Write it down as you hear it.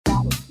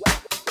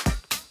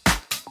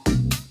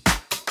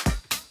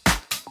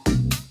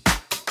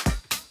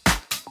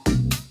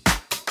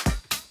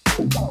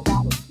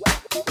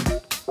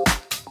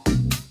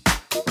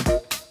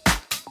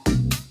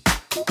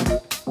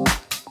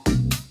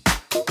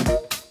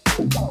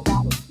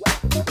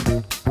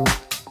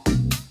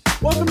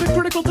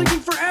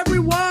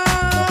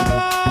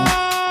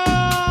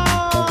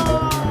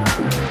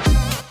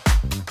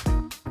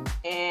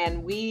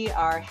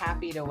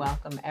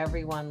welcome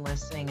everyone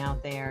listening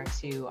out there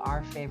to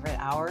our favorite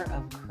hour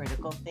of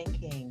critical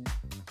thinking.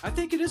 I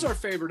think it is our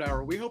favorite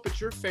hour. We hope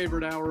it's your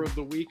favorite hour of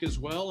the week as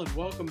well. And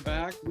welcome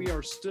back. We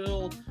are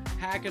still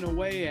hacking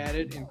away at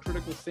it in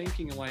critical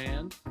thinking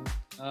land.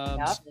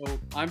 So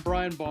I'm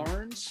Brian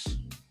Barnes.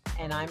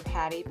 And I'm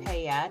Patty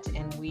Payette.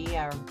 And we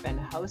have been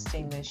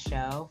hosting this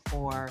show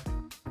for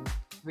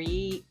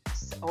 3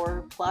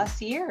 or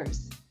plus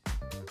years.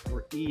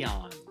 For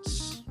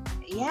eons.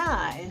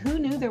 Yeah. Who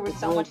knew there was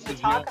so much to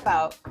talk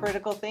about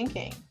critical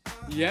thinking?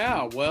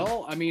 Yeah,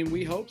 well, I mean,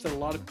 we hope that a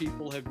lot of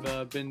people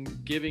have been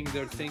giving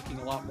their thinking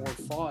a lot more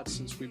thought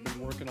since we've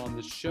been working on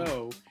this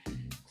show.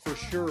 For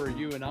sure,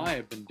 you and I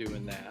have been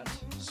doing that.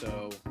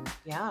 So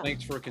yeah,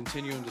 thanks for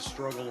continuing to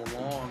struggle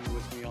along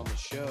with me on the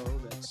show.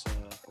 That's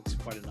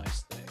quite a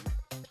nice thing.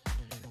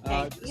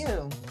 Thank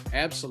you.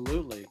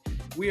 Absolutely.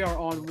 We are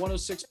on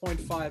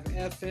 106.5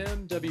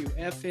 FM,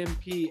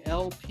 WFMP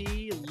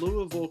LP,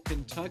 Louisville,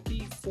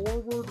 Kentucky,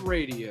 Forward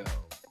Radio.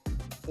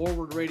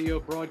 Forward Radio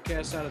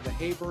broadcasts out of the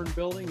Hayburn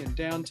Building in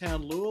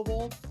downtown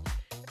Louisville,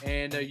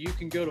 and you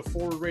can go to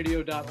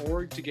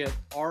forwardradio.org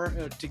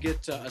to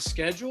get a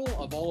schedule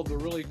of all of the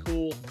really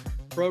cool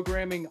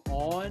programming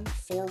on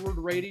Forward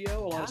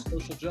Radio. A lot of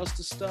social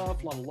justice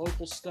stuff, a lot of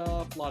local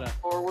stuff, a lot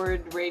of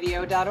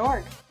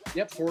forwardradio.org.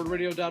 Yep,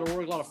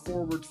 forwardradio.org. A lot of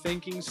forward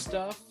thinking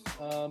stuff.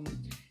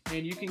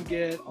 And you can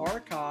get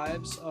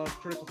archives of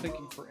Critical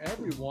Thinking for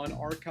Everyone,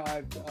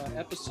 archived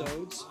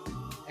episodes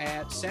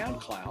at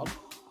SoundCloud.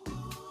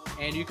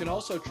 And you can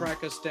also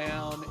track us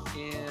down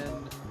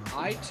in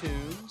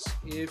iTunes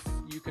if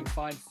you can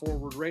find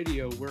Forward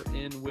Radio. We're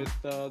in with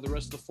the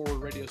rest of the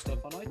Forward Radio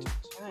stuff on iTunes.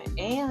 Right.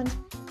 And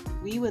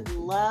we would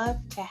love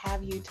to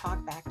have you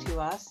talk back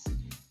to us.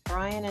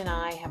 Brian and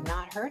I have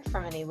not heard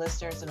from any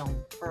listeners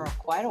for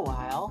quite a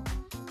while.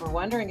 We're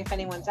wondering if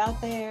anyone's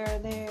out there.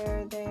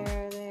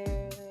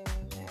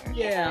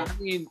 Yeah, I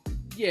mean,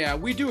 yeah,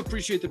 we do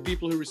appreciate the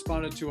people who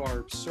responded to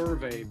our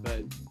survey,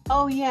 but...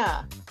 Oh,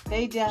 yeah.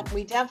 We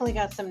definitely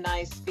got some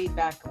nice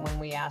feedback when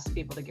we asked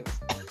people to give us,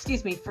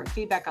 for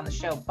feedback on the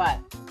show. But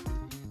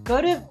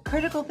go to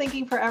Critical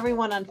Thinking for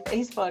Everyone on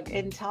Facebook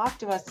and talk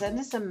to us. Send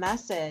us a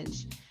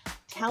message.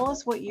 Tell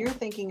us what you're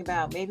thinking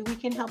about. Maybe we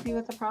can help you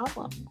with the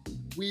problem.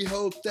 We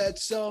hope that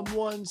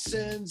someone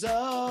sends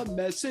a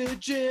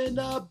message in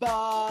a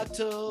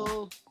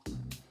bottle.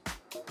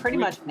 Pretty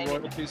much.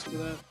 Royalties for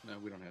that? No,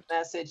 we don't have to.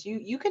 Message.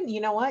 You can,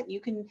 you know what? You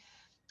can,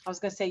 I was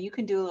going to say you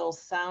can do a little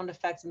sound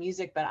effects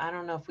music, but I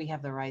don't know if we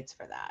have the rights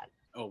for that.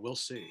 Oh, we'll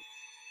see.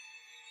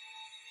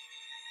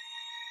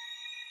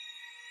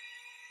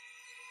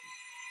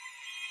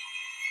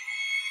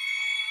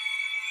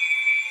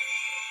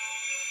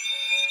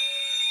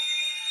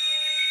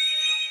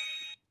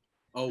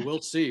 Oh,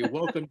 we'll see.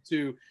 Welcome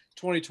to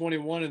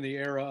 2021 in the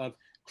era of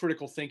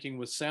critical thinking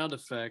with sound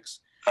effects.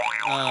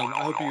 I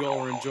hope you all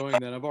are enjoying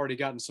that. I've already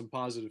gotten some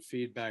positive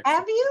feedback.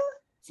 Have you?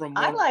 From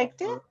I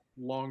liked it.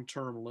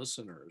 Long-term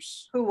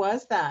listeners. Who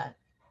was that?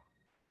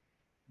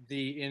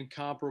 The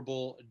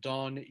incomparable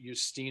Don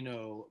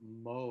Justino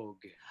Moog.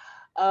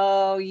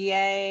 Oh,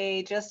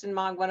 yay. Justin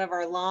Moog, one of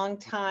our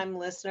longtime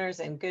listeners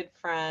and good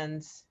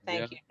friends.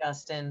 Thank you,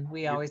 Justin.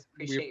 We always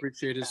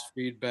appreciate his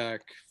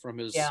feedback from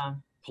his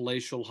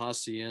palatial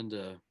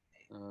hacienda.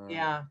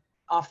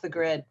 Off the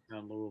grid.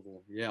 Down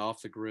Louisville. Yeah,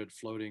 off the grid,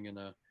 floating in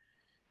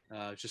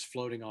just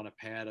floating on a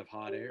pad of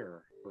hot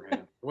air,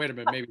 perhaps. Wait a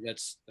minute, maybe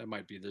that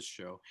might be this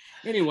show.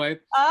 Anyway.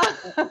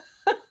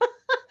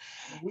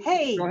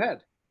 Hey. Go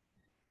ahead.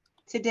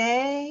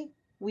 Today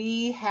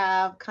we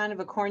have kind of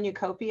a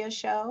cornucopia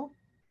show.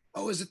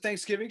 Oh, is it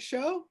Thanksgiving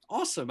show?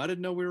 Awesome. I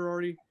didn't know we were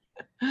already.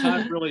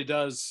 Time really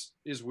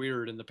is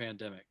weird in the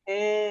pandemic.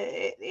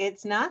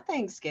 It's not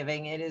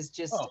Thanksgiving. It is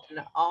just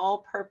an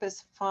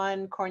all-purpose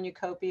fun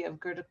cornucopia of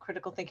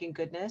critical thinking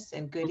goodness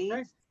and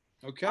goodies.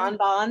 Okay.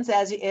 Bonbons,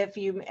 as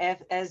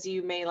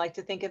you may like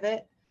to think of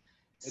it.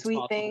 Sweet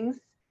things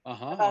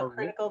about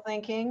critical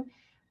thinking.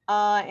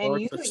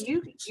 And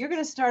you're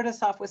going to start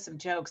us off with some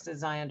jokes,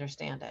 as I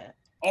understand it.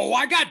 Oh,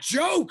 I got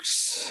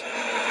jokes.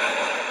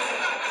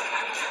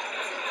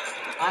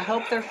 I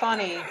hope they're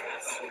funny.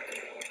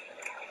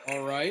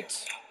 All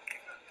right.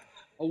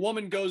 A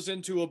woman goes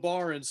into a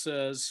bar and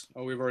says,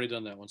 oh, we've already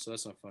done that one, so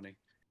that's not funny.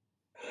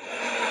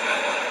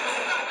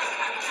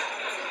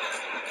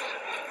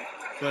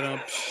 But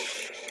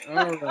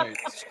all right.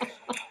 Let's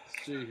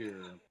see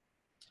here.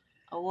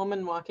 A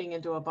woman walking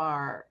into a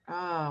bar.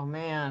 Oh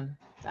man,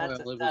 that's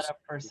a setup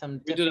for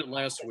some. We did it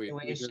last week.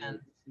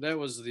 That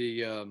was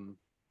the.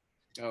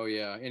 Oh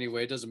yeah.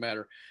 Anyway, it doesn't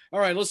matter.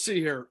 All right. Let's see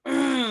here.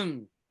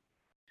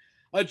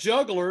 A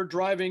juggler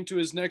driving to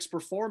his next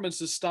performance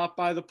is stopped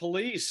by the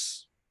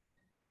police.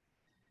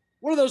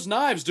 What are those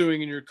knives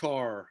doing in your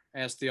car?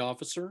 Asked the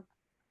officer.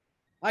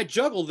 I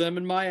juggle them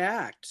in my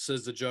act,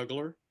 says the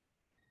juggler.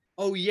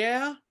 Oh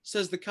yeah,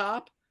 says the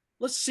cop.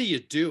 Let's see you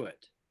do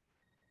it.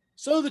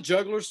 So the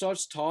juggler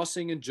starts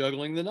tossing and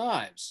juggling the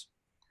knives.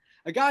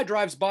 A guy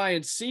drives by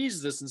and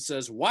sees this and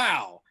says,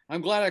 wow, I'm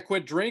glad I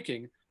quit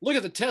drinking. Look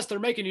at the test they're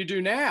making you do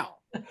now.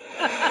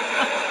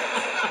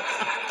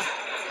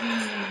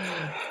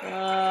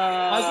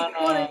 Why is it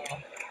funny?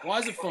 Why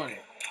is it funny?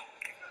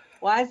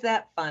 Why is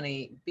that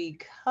funny?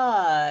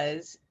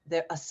 Because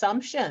the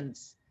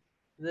assumptions.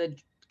 The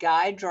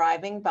guy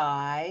driving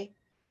by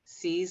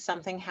sees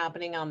something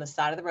happening on the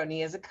side of the road, and he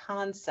has a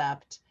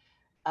concept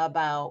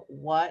about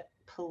why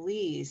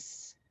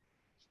police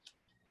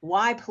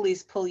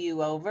pull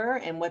you over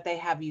and what they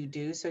have you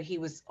do. So he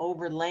was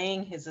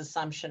overlaying his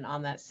assumption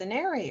on that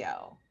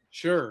scenario.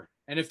 Sure.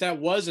 And if that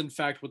was in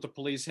fact what the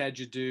police had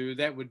you do,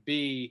 that would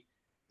be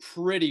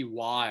pretty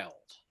wild.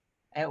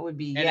 It would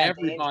be, and yeah,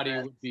 everybody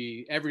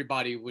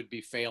dangerous. would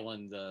be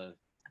failing the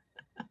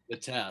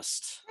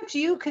test. Except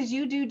you, because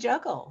you do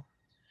juggle.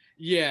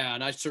 Yeah,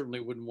 and I certainly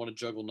wouldn't want to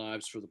juggle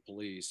knives for the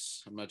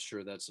police. I'm not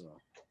sure that's a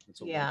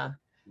yeah.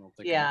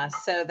 think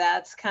So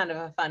that's kind of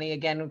a funny,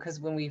 again, because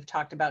when we've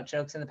talked about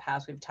jokes in the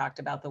past, we've talked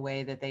about the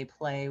way that they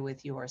play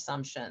with your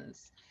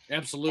assumptions.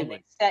 Absolutely. And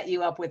they set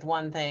you up with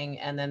one thing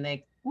and then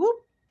they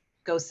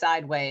go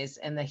sideways,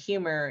 and the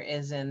humor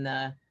is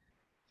in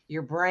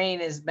your brain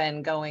has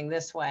been going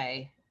this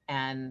way,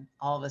 and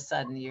all of a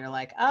sudden you're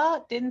like,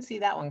 oh, didn't see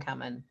that one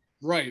coming.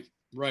 Right.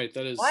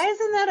 That is. Why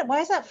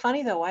is that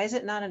funny though? Why is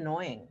it not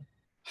annoying?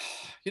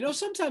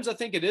 Sometimes I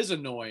think it is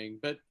annoying,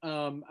 but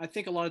I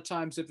think a lot of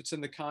times if it's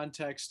in the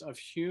context of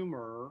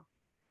humor,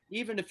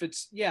 even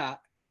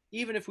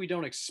if we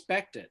don't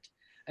expect it,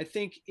 I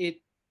think it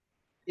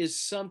is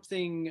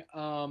something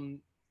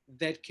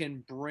that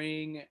can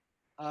bring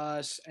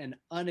us an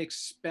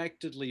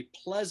unexpectedly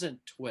pleasant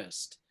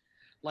twist.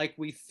 Like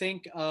we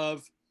think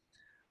of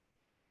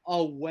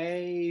a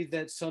way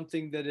that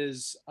something that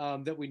is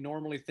that we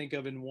normally think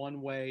of in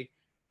one way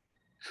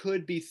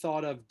could be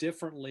thought of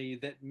differently,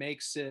 that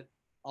makes it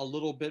a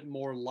little bit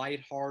more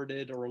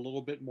lighthearted or a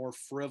little bit more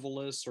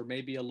frivolous or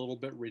maybe a little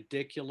bit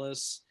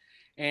ridiculous.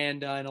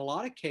 And in a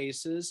lot of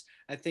cases,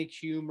 I think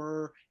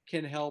humor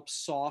can help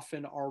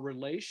soften our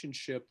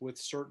relationship with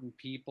certain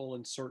people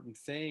and certain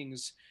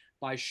things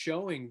by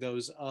showing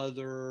those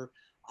other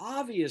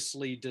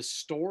obviously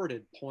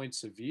distorted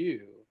points of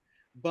view,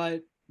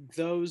 but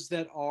those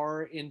that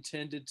are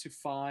intended to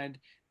find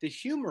the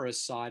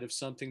humorous side of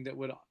something that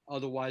would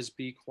otherwise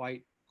be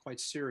quite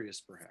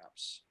serious,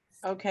 perhaps.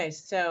 Okay,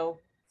 so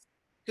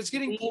because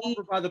getting pulled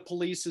over by the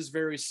police is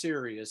very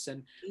serious,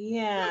 and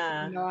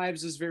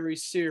knives is very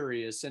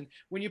serious, and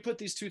when you put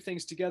these two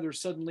things together,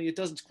 suddenly it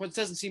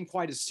doesn't seem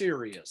quite as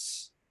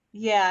serious.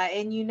 Yeah,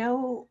 and you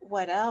know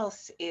what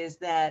else is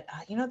that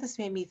this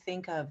made me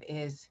think of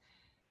is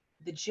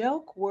the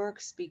joke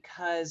works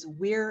because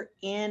we're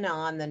in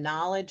on the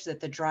knowledge that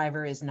the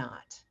driver is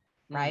not,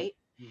 right?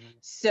 Mm-hmm.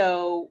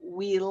 So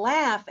we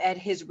laugh at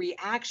his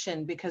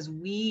reaction because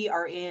we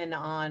are in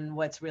on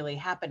what's really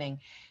happening.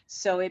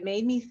 So it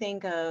made me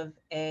think of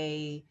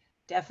a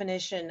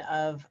definition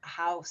of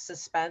how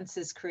suspense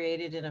is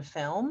created in a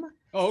film.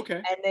 Oh, okay.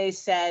 And they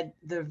said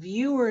the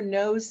viewer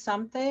knows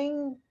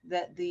something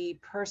that the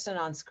person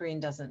on screen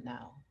doesn't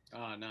know.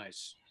 Ah,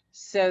 nice.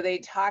 So they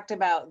talked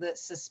about the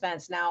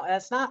suspense. Now,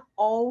 that's not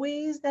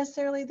always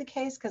necessarily the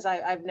case, because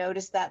I've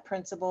noticed that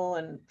principle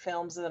in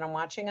films that I'm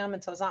watching them.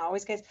 And so it's not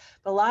always the case.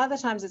 But a lot of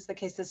the times it's the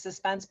case, the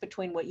suspense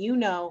between what you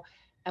know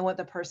and what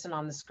the person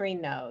on the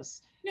screen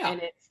knows. Yeah. And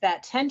it's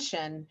that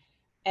tension.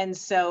 And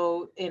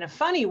so in a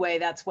funny way,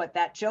 that's what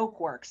that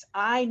joke works.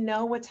 I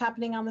know what's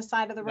happening on the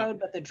side of the road,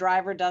 but the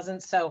driver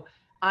doesn't. So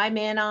I'm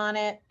in on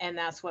it. And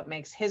that's what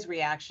makes his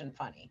reaction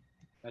funny.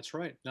 That's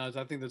right. No,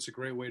 I think that's a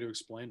great way to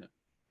explain it.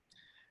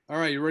 All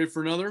right, you ready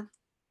for another?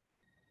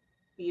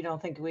 You don't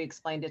think we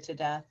explained it to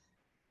death?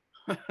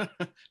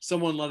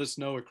 Someone let us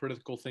know at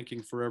Critical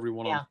Thinking for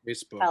Everyone on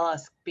Facebook. Tell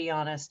us, be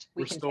honest.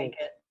 We can take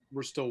it.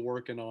 We're still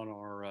working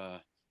on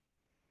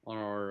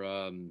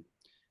our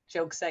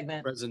joke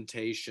segment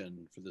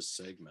presentation for this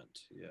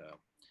segment. Yeah.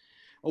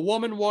 A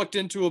woman walked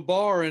into a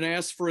bar and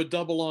asked for a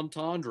double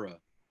entendre.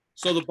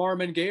 So the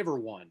barman gave her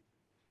one.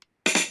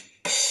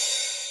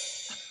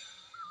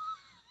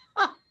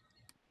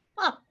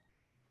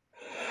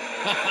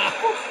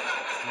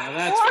 Now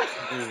that's one.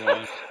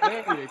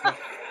 There you go.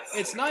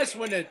 It's nice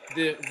when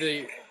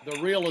the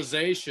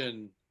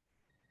realization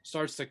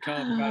starts to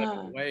come kind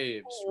of in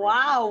waves. Right?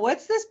 Wow,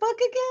 what's this book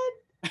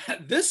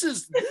again? This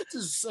is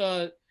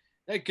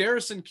that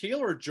Garrison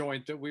Keillor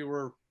joint that we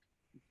were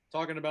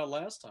talking about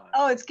last time.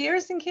 Oh, it's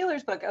Garrison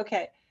Keillor's book.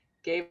 Okay,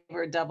 gave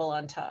her a double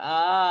on top.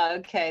 Ah,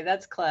 okay,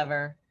 that's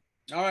clever.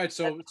 All right,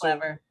 so that's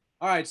clever.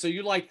 All right, so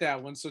you like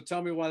that one. So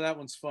tell me why that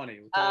one's funny.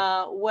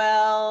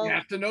 Well, you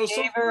have to know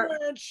some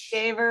French.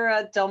 Gave her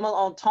a double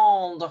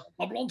entendre.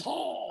 Double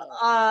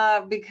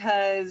entendre.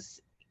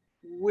 Because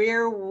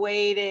we're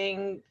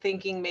waiting,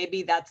 thinking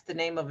maybe that's the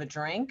name of a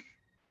drink.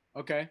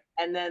 Okay.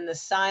 And then the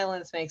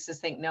silence makes us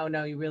think, no,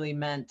 he really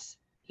meant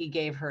he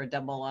gave her a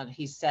double on.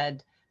 He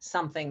said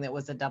something that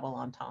was a double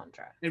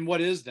entendre. And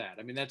what is that?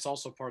 I mean, that's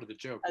also part of the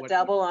joke. A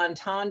double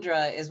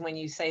entendre is when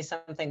you say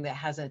something that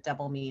has a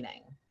double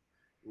meaning.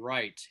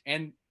 Right.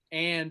 And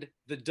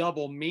the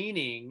double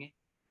meaning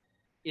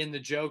in the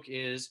joke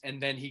is,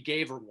 and then he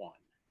gave her one.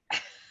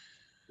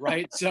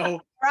 Right.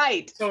 So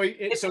right. So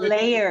it's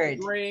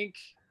layered. Drink,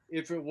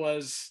 if it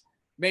was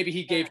Maybe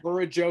he gave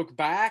her a joke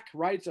back,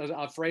 right?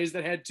 A phrase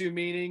that had two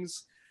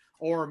meanings.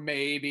 Or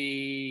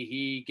maybe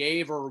he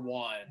gave her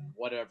one,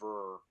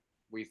 whatever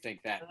we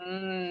think that.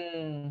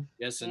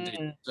 Yes,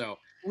 indeed. So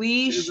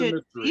we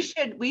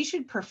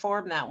should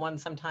perform that one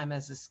sometime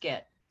as a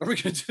skit. Are we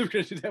gonna do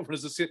that one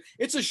as a skit?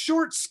 It's a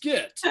short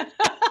skit,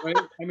 right?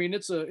 I mean,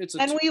 it's a.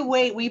 And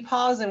we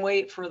pause and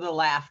wait for the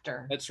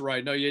laughter. That's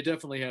right. No, you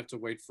definitely have to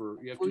wait for.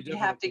 We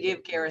have to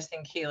give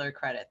Garrison Keillor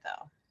credit,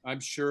 though.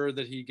 I'm sure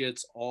that he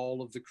gets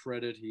all of the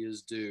credit he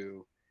is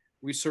due.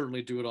 We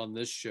certainly do it on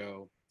this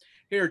show.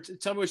 Here,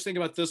 tell me what you think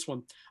about this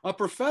one. A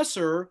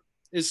professor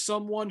is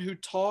someone who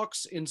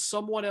talks in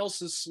someone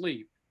else's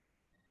sleep.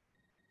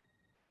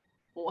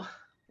 What?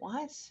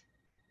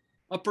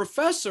 A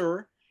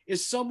professor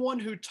is someone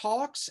who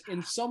talks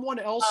in someone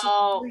else's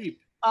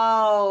sleep.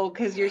 Oh,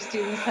 because your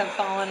students have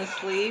fallen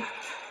asleep?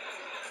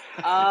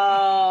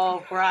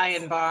 Oh,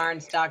 Brian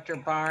Barnes, Dr.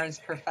 Barnes,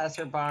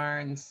 Professor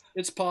Barnes.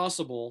 It's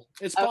possible.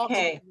 It's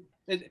possible.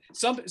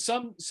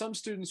 Some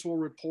students will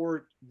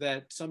report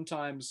that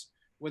sometimes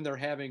when they're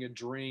having a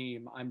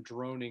dream, I'm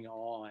droning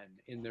on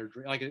in their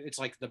dream. Like it's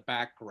like the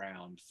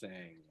background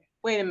thing.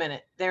 Wait a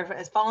minute. They're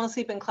falling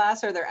asleep in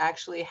class, or they're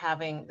actually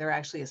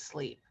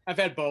asleep? I've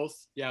had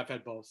both. Yeah, I've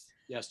had both.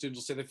 Yeah, students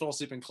will say they fell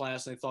asleep in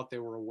class and they thought they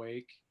were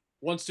awake.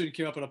 One student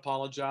came up and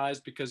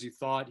apologized because he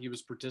thought he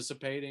was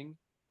participating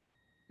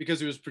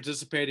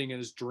in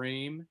his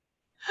dream.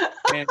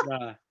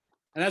 And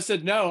I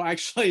said, no,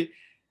 actually,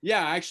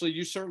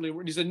 you certainly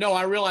were. He said, no,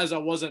 I realized I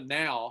wasn't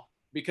now,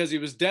 because he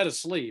was dead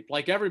asleep.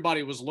 Like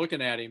everybody was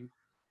looking at him,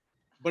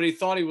 but he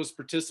thought he was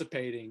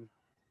participating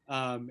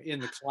in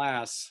the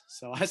class.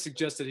 So I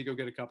suggested he go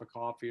get a cup of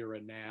coffee or a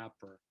nap.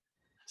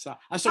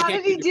 How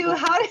did he do?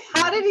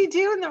 How did he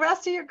do in the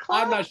rest of your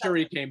class? I'm not sure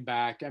he came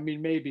back. I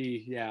mean,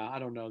 maybe, yeah, I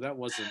don't know.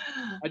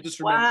 I just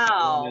remember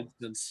one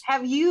instance.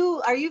 Are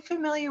you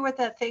familiar with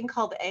that thing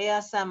called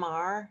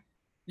ASMR?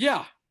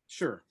 Yeah,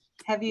 sure.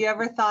 Have you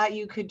ever thought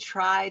you could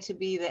try to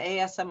be the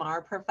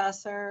ASMR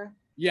professor?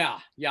 Yeah,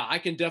 I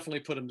can definitely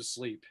put him to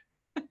sleep.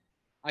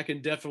 I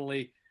can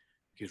definitely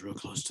get real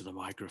close to the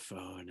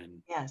microphone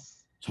and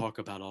talk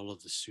about all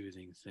of the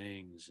soothing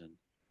things. And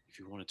if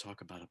you want to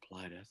talk about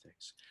applied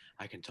ethics,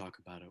 I can talk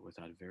about it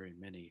without very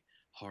many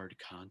hard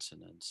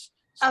consonants.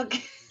 So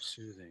okay.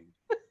 Soothing.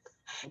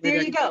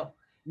 There you go.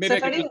 Maybe I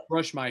can just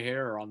brush my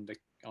hair on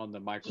the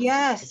microphone.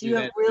 Yes, you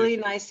have really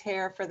nice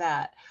hair for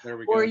that. There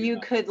we go. Or you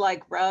could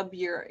like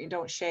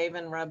don't shave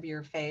and rub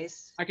your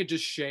face. I could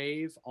just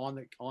shave on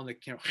the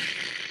camera.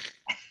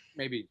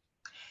 Maybe.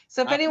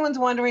 So if anyone's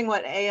wondering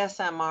what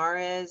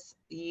ASMR is,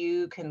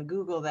 you can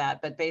Google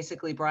that. But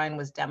basically, Brian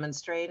was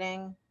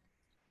demonstrating.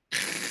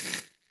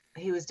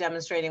 He was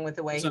demonstrating with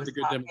the way he was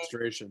talking.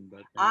 Demonstration,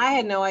 but I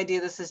had no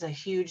idea this is a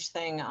huge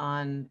thing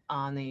on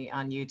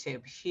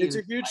YouTube. Huge. It's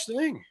a huge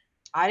thing.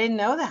 I didn't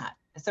know that.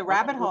 It's a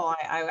rabbit hole.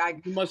 I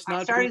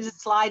started to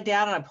slide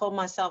down and I pulled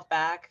myself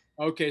back.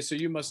 Okay, so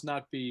you must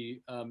not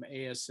be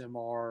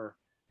ASMR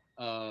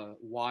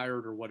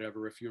wired or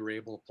whatever if you were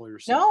able to pull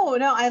yourself.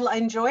 No, I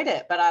enjoyed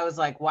it, but I was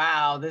like,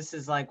 wow, this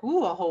is like,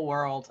 a whole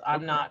world.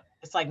 I'm not.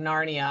 It's like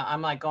Narnia.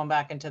 I'm like going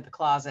back into the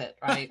closet,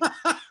 right?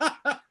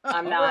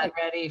 I'm not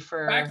ready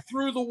for back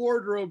through the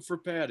wardrobe for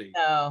Patty.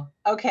 No.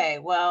 Okay.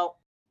 Well.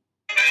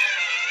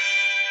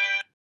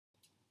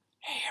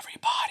 Hey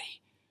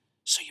everybody.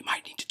 So you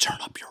might need to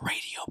turn up your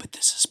radio, but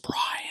this is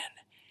Brian,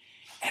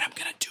 and I'm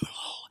gonna do a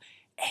little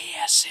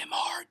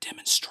ASMR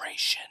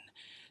demonstration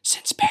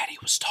since Patty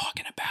was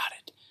talking about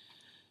it.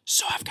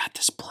 So I've got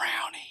this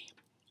brownie.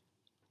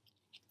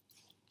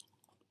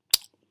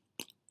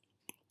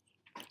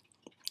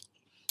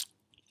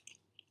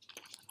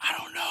 I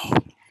don't know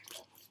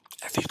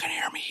if you can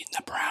hear me eating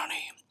the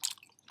brownie,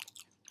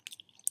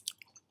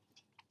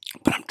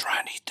 but I'm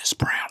trying to eat this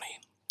brownie.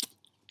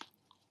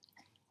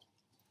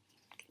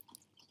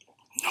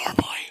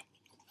 Normally,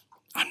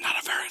 I'm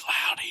not a very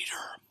loud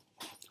eater.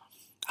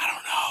 I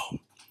don't know.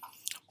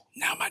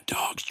 Now my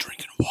dog's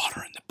drinking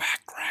water in the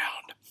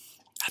background.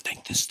 I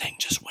think this thing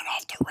just went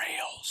off the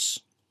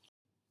rails.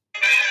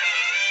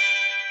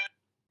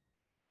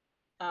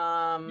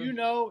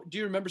 Do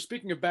you remember,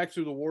 speaking of Back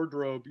Through the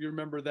Wardrobe, you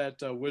remember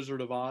that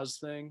Wizard of Oz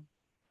thing?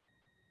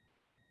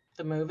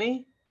 The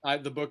movie?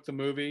 The book, the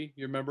movie,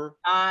 you remember?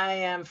 I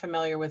am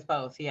familiar with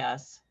both,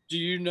 yes. Do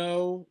you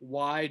know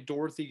why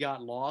Dorothy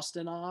got lost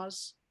in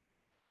Oz?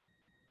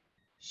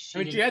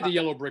 She had the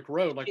yellow brick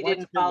road. Like, she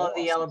didn't follow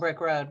the yellow brick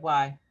road.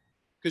 Why?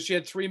 Because she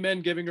had 3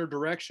 men giving her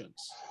directions.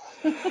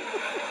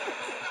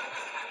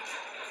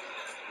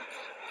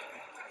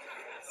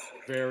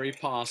 Very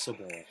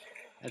possible.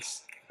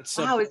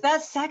 Wow, is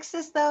that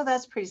sexist though?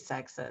 That's pretty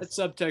sexist. That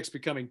subtext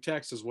becoming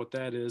text is what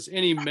that is.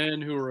 Any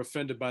men who are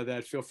offended by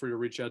that, feel free to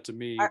reach out to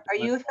me. Are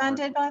you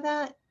offended by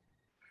that?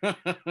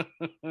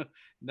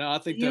 No, I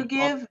think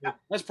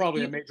that's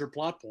probably a major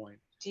plot point.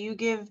 Do you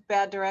give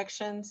bad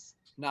directions?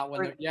 Not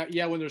when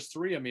when there's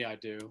 3 of me, I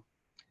do.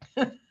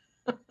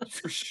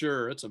 For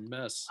sure, it's a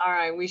mess. All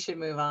right, we should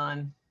move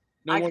on.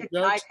 I could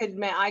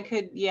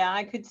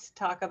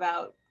talk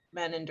about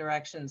men and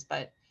directions,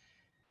 but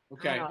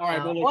Okay. I All don't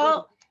right. know.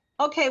 Well,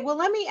 Well, okay. Well,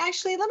 let me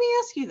ask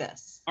you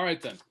this. all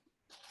right then.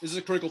 Is this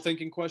a critical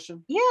thinking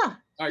question? Yeah. All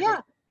right. Yeah.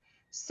 Go.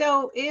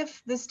 So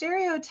if the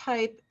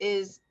stereotype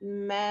is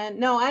men,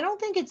 no, I don't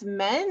think it's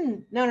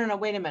men. No,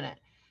 wait a minute.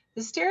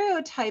 The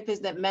stereotype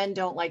is that men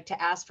don't like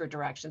to ask for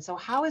directions. So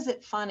how is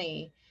it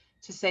funny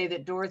to say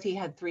that Dorothy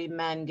had 3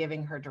 men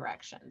giving her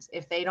directions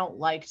if they don't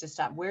like to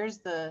stop? Where's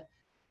the...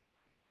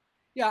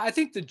 Yeah, I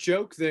think the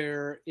joke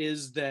there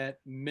is that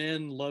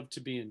men love to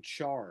be in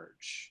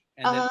charge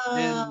and that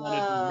men want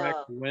to direct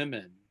Oh,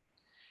 women.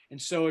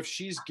 And so if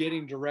she's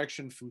getting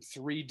direction from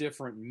 3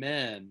 different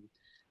men,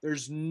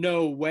 there's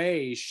no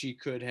way she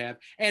could have.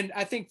 And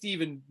I think the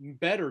even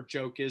better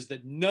joke is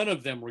that none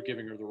of them were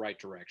giving her the right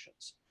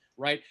directions,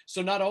 right?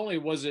 So not only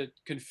was it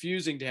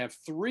confusing to have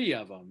 3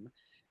 of them,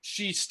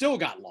 she still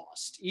got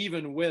lost,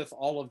 even with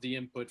all of the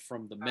input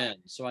from the men.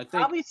 So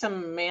probably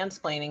some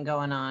mansplaining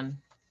going on.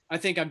 I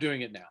think I'm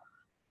doing it now.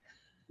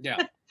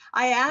 Yeah.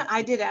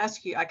 I did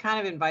ask you. I kind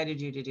of invited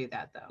you to do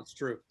that, though. That's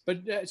true.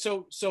 But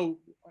so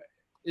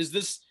is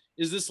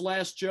this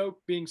last joke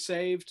being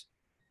saved?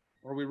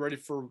 Or are we ready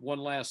for one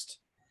last?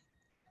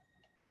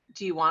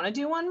 Do you want to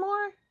do one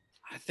more?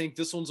 I think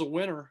this one's a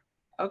winner.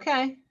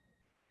 Okay.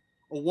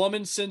 A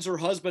woman sends her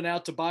husband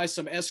out to buy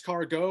some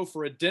escargot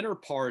for a dinner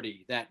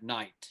party that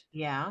night.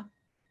 Yeah.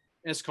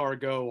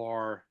 Escargot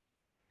are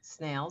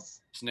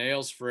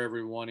snails for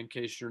everyone, in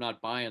case you're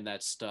not buying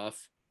that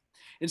stuff.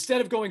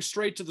 Instead of going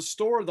straight to the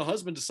store, the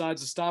husband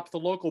decides to stop at the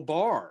local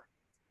bar.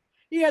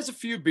 He has a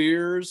few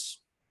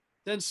beers,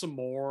 then some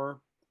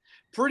more.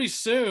 Pretty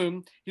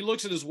soon, he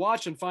looks at his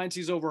watch and finds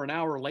he's over an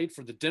hour late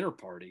for the dinner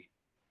party.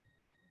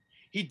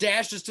 He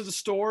dashes to the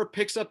store,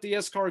 picks up the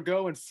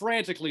escargot, and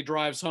frantically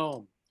drives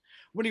home.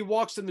 When he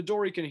walks in the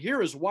door, he can hear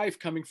his wife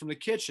coming from the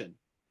kitchen.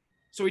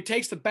 So he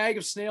takes the bag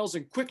of snails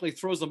and quickly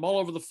throws them all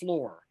over the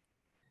floor.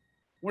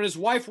 When his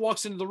wife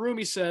walks into the room,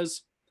 he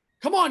says,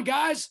 "Come on,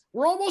 guys,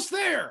 we're almost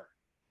there."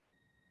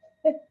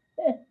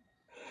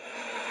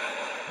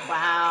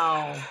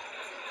 Wow.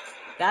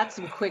 That's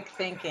some quick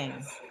thinking.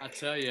 I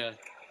tell you,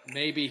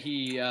 maybe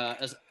he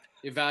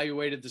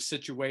evaluated the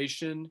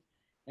situation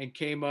and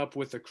came up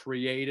with a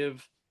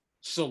creative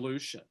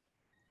solution.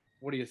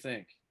 What do you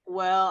think?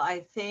 Well, I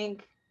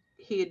think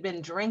he had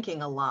been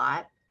drinking a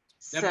lot.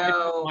 That might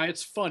be why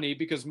it's funny,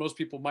 because most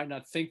people might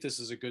not think this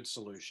is a good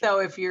solution. So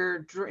if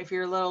you're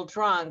a little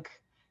drunk,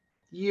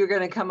 you're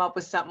going to come up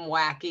with something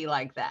wacky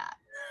like that.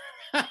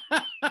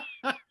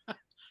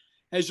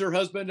 Has your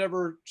husband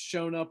ever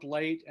shown up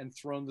late and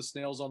thrown the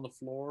snails on the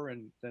floor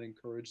and then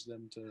encouraged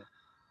them to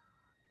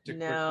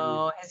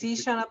no. Has he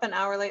shown up an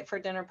hour late for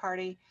a dinner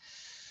party?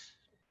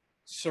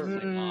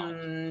 Certainly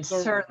not.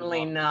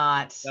 Certainly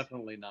not.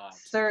 Definitely not.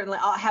 Certainly.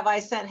 Have I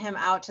sent him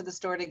out to the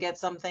store to get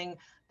something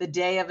the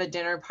day of a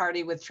dinner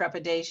party with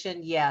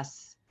trepidation?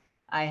 Yes,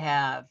 I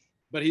have.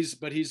 But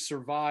he's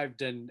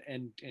survived and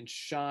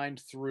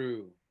shined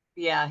through.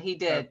 Yeah, he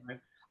did.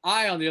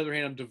 I, on the other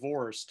hand, am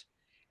divorced.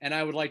 And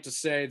I would like to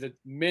say that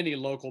many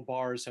local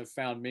bars have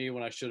found me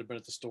when I should have been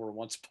at the store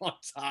once upon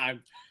a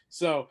time.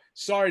 So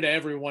sorry to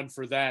everyone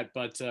for that.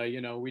 But,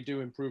 we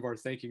do improve our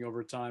thinking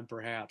over time,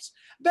 perhaps.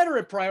 Better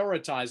at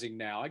prioritizing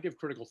now. I give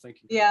critical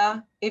thinking. Yeah.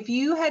 If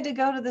you had to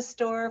go to the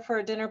store for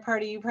a dinner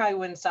party, you probably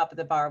wouldn't stop at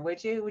the bar,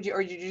 would you? Or would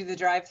you do the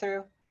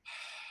drive-through?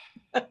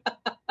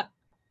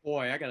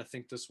 Boy, I got to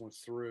think this one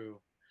through.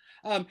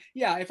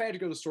 Yeah, if I had to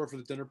go to the store for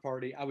the dinner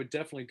party, I would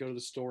definitely go to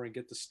the store and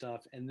get the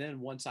stuff. And then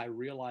once I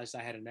realized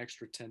I had an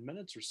extra 10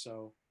 minutes or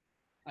so,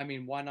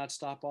 why not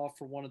stop off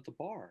for one at the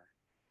bar?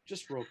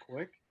 Just real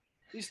quick.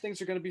 These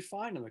things are going to be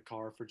fine in the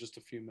car for just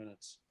a few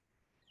minutes.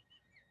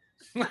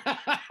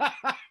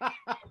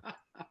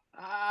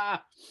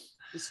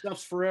 This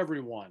stuff's for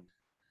everyone.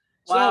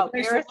 Wow,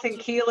 so, Garrison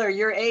Keeler,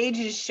 your age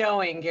is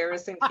showing,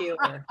 Garrison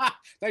Keeler.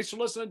 Thanks for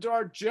listening to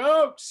our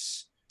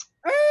jokes.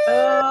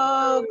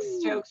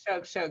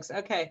 Jokes.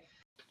 Okay.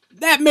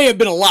 That may have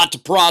been a lot to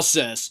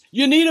process.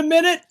 You need a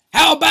minute?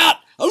 How about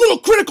a little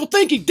critical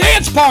thinking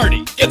dance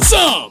party? Get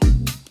some!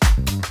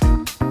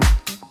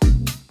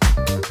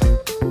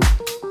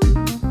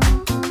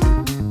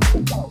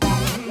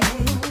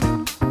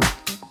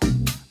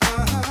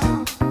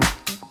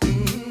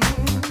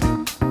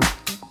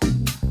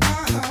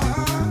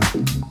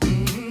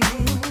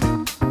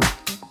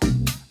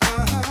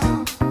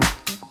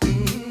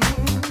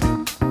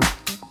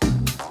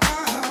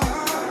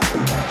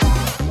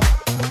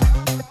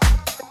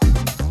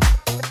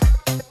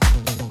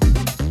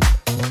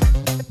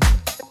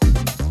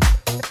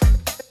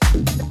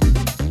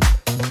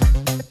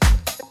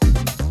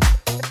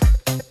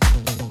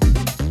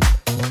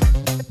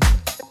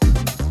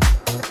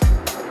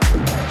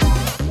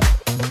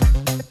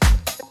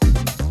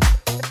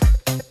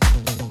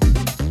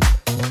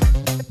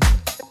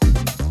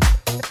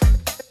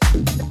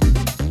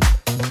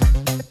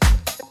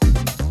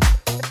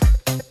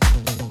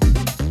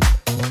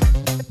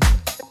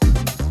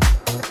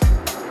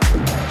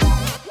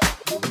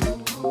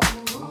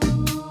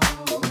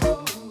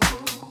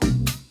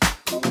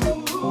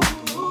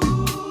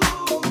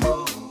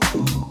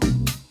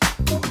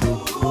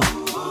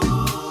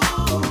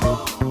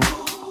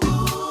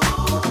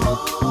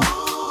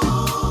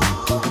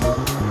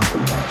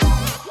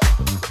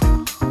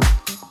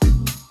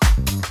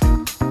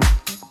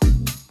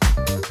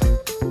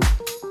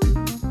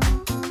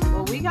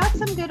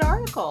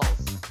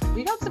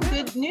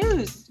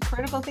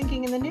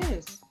 thinking in the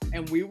news.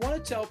 And we want to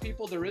tell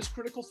people there is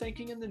critical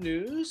thinking in the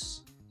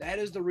news. That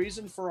is the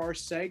reason for our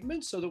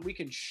segment, so that we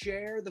can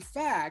share the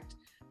fact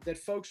that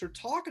folks are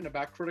talking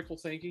about critical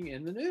thinking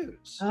in the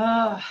news.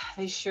 Oh,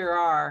 they sure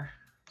are.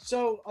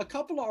 So a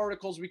couple of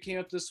articles we came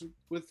up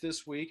with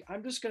this week.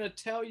 I'm just going to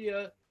tell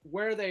you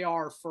where they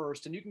are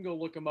first, and you can go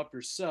look them up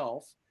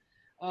yourself.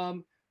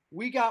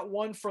 We got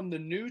one from the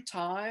New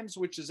Times,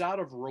 which is out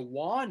of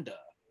Rwanda.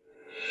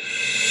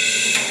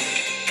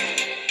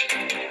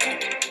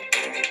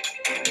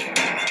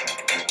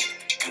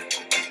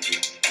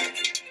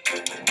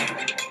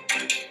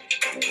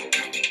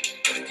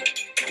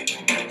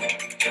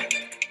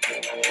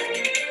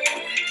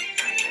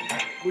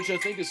 Which I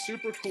think is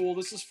super cool.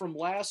 This is from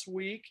last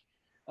week,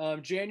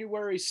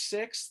 January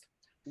 6th.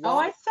 Oh,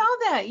 I saw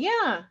that.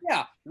 Yeah.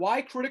 Yeah.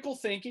 Why critical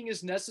thinking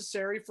is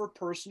necessary for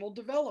personal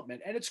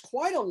development. And it's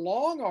quite a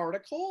long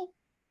article.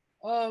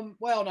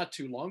 Well, not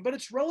too long, but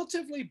it's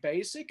relatively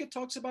basic. It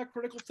talks about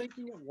critical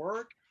thinking at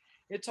work.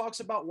 It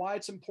talks about why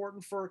it's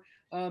important for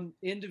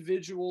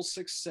individual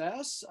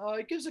success.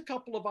 It gives a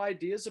couple of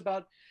ideas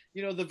about,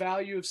 the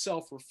value of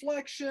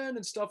self-reflection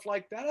and stuff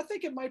like that. I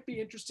think it might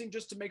be interesting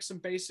just to make some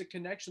basic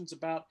connections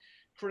about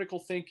critical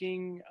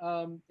thinking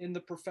in the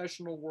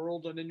professional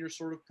world and in your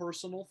sort of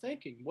personal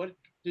thinking. What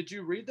did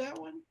you read that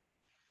one?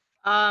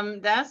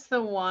 That's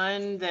the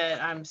one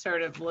that I'm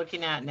sort of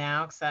looking at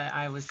now, because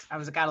I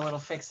got a little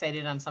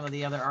fixated on some of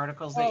the other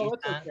articles that you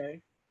sent.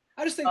 Okay.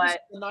 I just think this is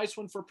a nice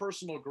one for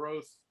personal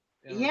growth.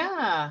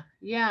 Yeah.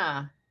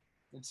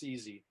 It's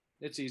easy.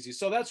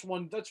 So that's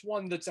one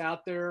that's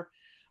out there.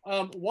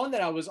 One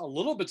that I was a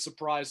little bit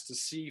surprised to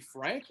see,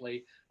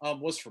 frankly,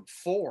 was from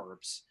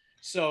Forbes.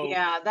 So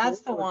yeah,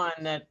 that's the one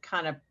that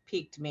kind of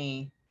piqued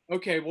me.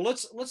 Okay, well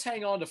let's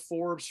hang on to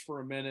Forbes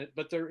for a minute,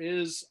 but there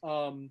is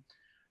well,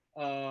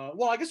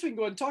 I guess we can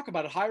go ahead and talk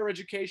about it. Higher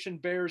education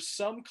bears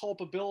some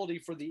culpability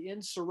for the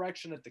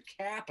insurrection at the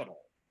Capitol.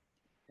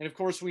 And of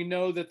course, we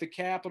know that the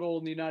Capitol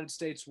in the United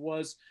States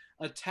was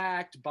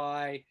attacked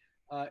by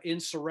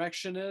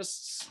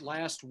insurrectionists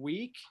last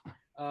week,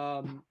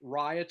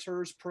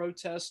 rioters,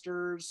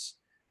 protesters,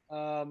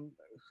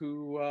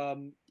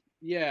 who,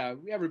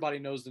 everybody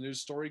knows the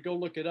news story. Go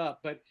look it up.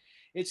 But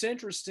it's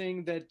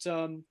interesting that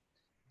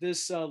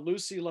this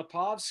Lucy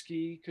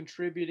Lepofsky,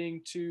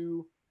 contributing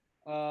to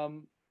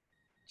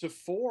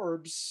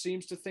Forbes,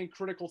 seems to think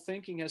critical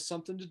thinking has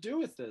something to do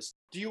with this.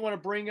 Do you want to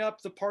bring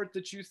up the part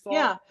that you thought?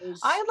 Yeah,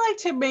 I'd like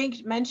to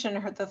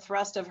mention the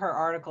thrust of her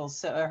articles,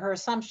 so her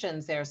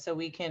assumptions there, so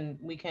we can.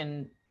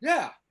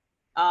 Yeah.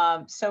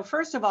 So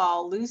first of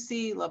all,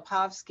 Lucy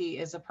Lepofsky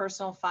is a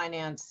personal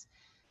finance.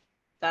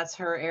 That's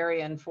her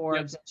area in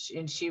Forbes, yep.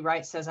 And she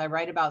says, I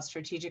write about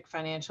strategic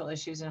financial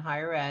issues in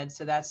higher ed.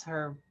 So that's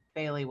her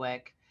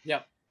bailiwick.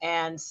 Yep.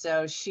 And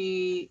so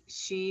she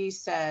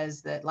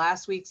says that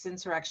last week's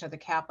insurrection at the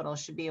Capitol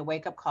should be a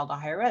wake-up call to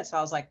higher ed. So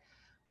I was like,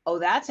 oh,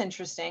 that's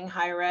interesting.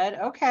 Higher ed.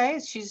 Okay.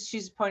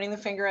 She's pointing the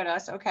finger at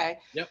us. Okay.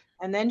 Yep.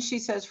 And then she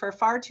says, for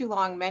far too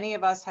long, many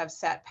of us have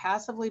sat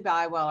passively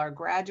by while our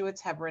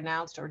graduates have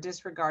renounced or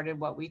disregarded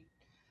what we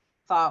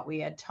thought we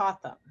had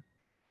taught them.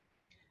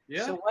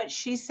 Yeah. So what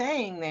she's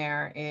saying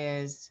there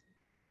is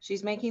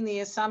she's making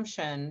the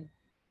assumption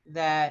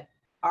that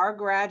our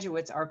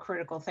graduates are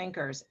critical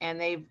thinkers, and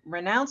they've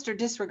renounced or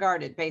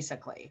disregarded,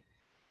 basically.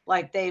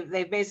 Like they've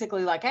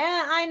basically like,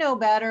 I know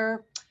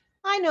better.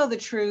 I know the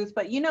truth,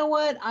 but you know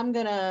what? I'm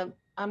gonna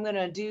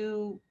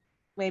do,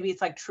 maybe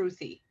it's like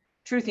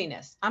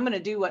truthiness. I'm gonna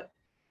do what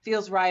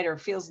feels right or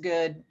feels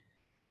good,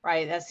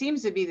 right? That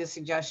seems to be the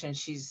suggestion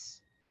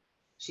she's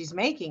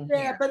making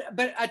here. Yeah,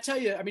 but I tell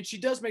you, I mean, she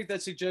does make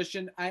that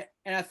suggestion. I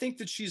think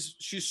that she's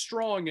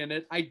strong in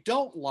it. I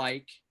don't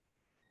like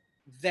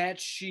that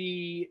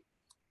she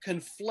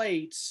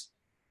conflates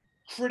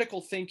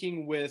critical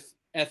thinking with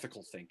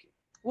ethical thinking.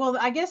 Well,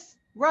 I guess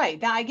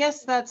right. I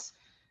guess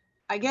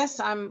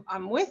I'm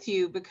with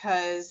you,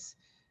 because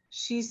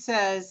she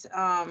says,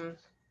 well,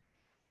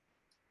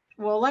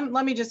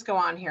 let me just go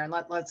on here and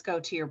let's go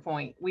to your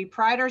point. We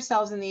pride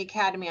ourselves in the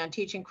academy on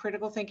teaching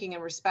critical thinking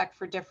and respect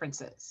for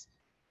differences.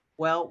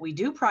 Well, we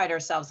do pride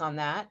ourselves on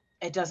that.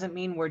 It doesn't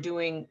mean we're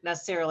doing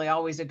necessarily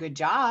always a good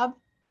job.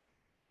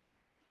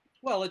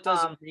 Well, it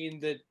doesn't mean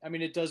that. I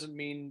mean, it doesn't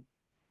mean.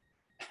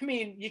 I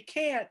mean, you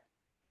can't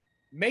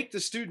make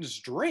the students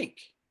drink.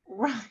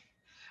 Right.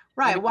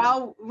 I mean,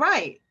 While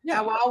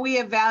we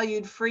have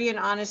valued free and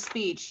honest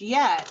speech,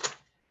 yet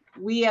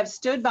we have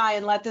stood by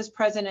and let this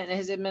president and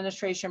his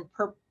administration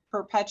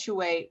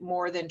perpetuate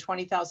more than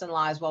 20,000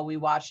 lies while we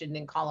watched and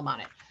didn't call them on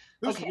it.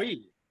 Who's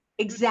we?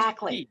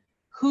 Exactly.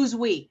 Who's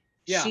we?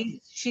 Yeah.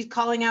 She's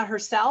calling out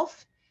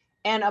herself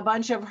and a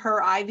bunch of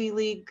her Ivy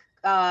League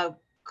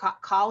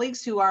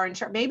colleagues who are in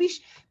charge. Maybe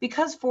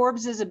because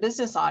Forbes is a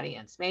business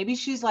audience, maybe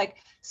she's like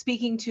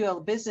speaking to a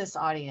business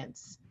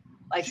audience,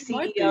 like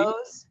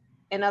CEOs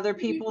and other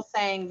people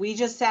saying, we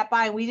just sat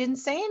by and we didn't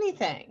say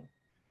anything.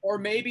 Or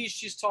maybe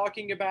she's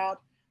talking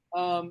about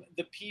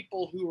the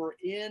people who are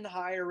in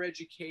higher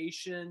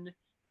education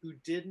who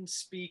didn't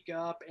speak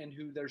up and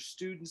who their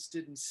students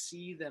didn't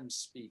see them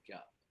speak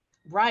up.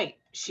 Right.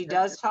 She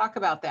does talk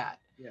about that.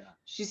 Yeah.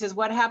 She says,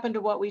 what happened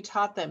to what we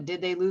taught them?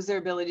 Did they lose their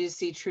ability to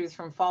see truth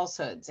from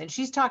falsehoods? And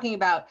she's talking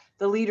about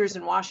the leaders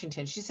in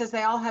Washington. She says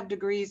they all have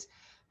degrees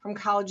from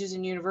colleges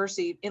and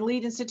university,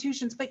 elite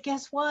institutions. But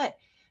guess what?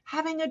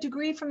 Having a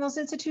degree from those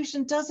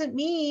institutions doesn't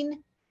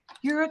mean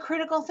you're a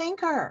critical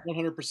thinker.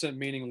 100%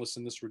 meaningless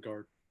in this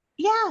regard.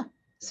 Yeah.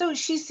 So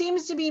she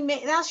seems to be,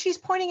 now she's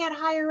pointing at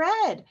higher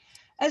ed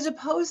as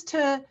opposed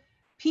to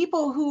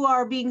people who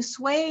are being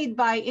swayed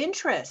by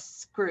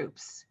interests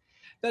groups.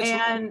 That's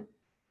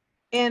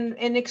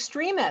and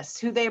extremists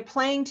who they're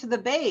playing to the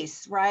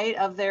base, right,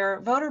 of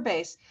their voter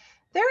base.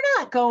 They're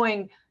not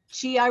going,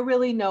 gee, I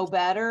really know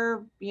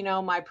better. You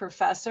know, my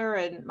professor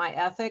and my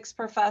ethics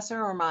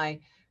professor or my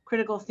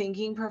critical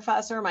thinking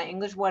professor, my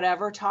English,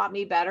 whatever, taught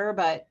me better,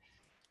 but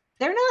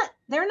they're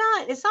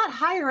not, it's not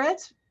higher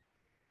ed's.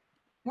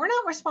 We're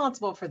not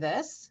responsible for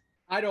this.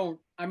 I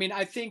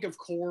think, of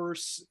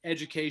course,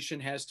 education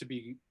has to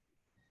be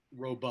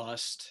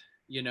robust,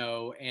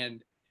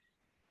 and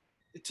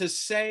to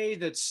say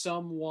that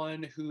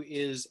someone who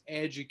is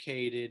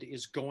educated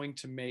is going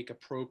to make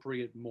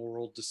appropriate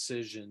moral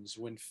decisions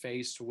when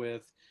faced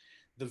with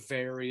the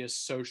various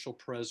social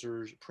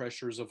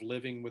pressures of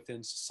living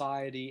within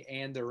society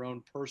and their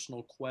own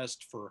personal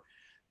quest for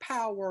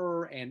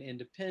power and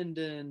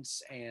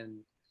independence and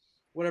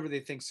whatever they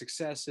think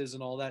success is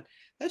and all that,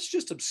 that's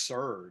just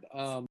absurd.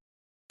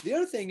 The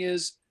other thing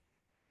is,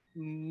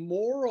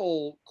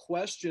 moral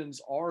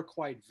questions are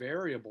quite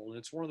variable, and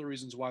it's one of the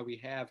reasons why we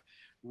have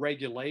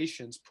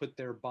regulations put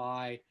there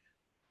by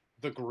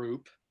the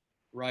group,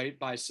 right,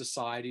 by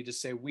society, to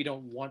say we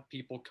don't want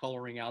people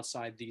coloring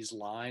outside these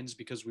lines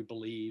because we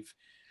believe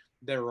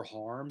there are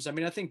harms.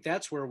 I think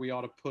that's where we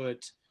ought to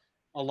put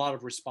a lot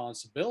of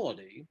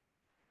responsibility.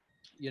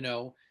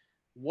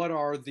 What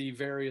are the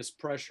various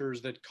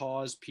pressures that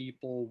cause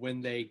people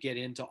when they get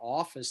into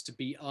office to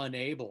be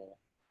unable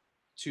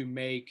to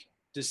make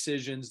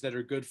decisions that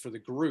are good for the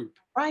group?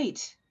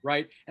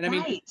 Right.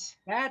 And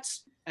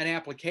that's an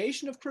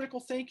application of critical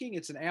thinking.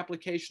 It's an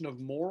application of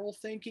moral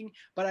thinking,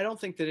 but I don't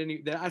think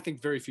I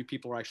think very few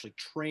people are actually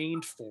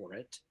trained for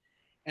it.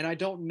 And I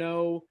don't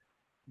know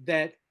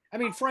that,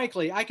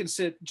 frankly, I can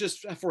sit,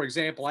 just for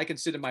example, I can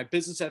sit in my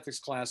business ethics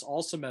class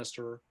all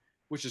semester,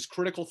 which is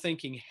critical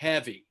thinking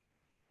heavy.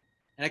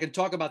 And I can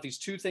talk about these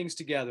two things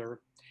together,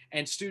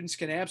 and students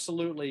can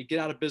absolutely get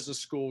out of business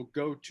school,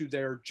 go to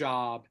their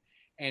job,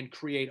 and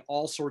create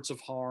all sorts of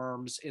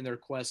harms in their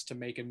quest to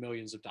making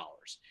millions of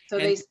dollars. So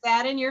they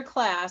sat in your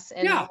class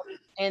and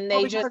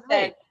they just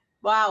said,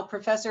 wow,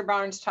 Professor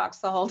Barnes talks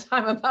the whole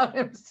time about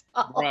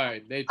himself.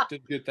 Right. They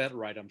did get that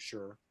right, I'm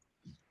sure.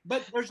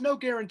 But there's no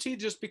guarantee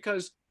just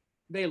because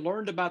they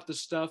learned about the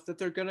stuff that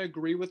they're going to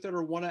agree with it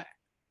or want to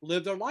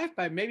live their life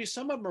by. Maybe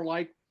some of them are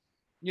like,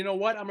 you know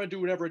what, I'm going to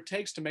do whatever it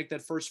takes to make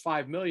that first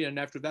 5 million. And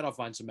after that, I'll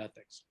find some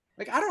ethics.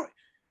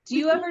 Do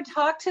you ever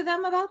talk to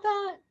them about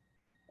that?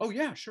 Oh,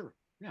 yeah, sure.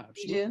 Yeah,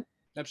 absolutely. You do?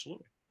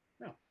 Absolutely.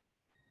 Yeah.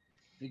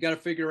 You got to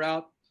figure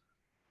out,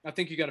 I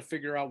think you got to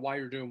figure out why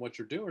you're doing what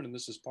you're doing. And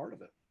this is part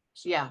of it.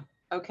 So. Yeah.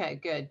 Okay,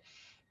 good.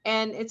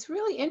 And it's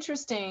really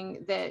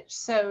interesting that,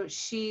 so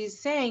she's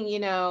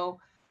saying,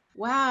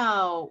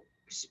 wow,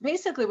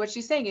 basically what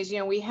she's saying is,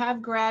 we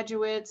have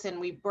graduates and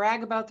we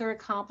brag about their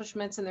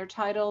accomplishments and their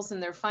titles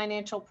and their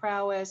financial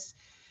prowess.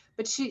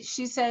 But she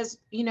says,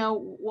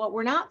 what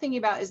we're not thinking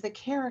about is the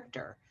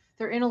character,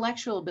 their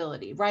intellectual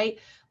ability, right?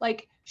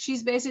 Like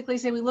she's basically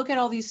saying, we look at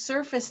all these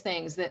surface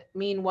things that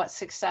mean what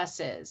success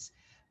is,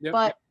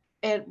 but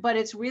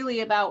it's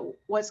really about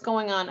what's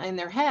going on in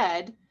their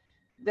head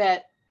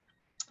that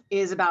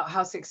is about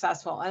how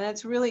successful. And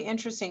it's really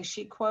interesting.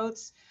 She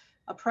quotes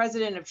a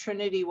president of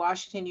Trinity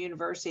Washington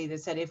University that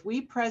said, if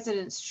we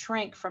presidents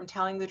shrink from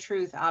telling the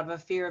truth out of a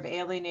fear of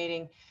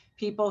alienating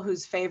people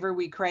whose favor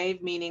we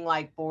crave, meaning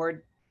like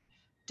board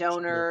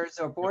donors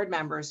or board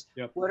members,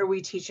 what are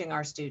we teaching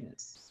our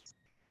students?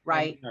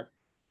 Right.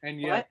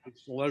 And yet,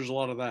 well, there's a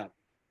lot of that.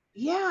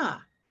 Yeah.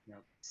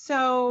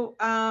 So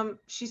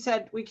she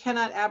said, we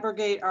cannot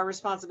abrogate our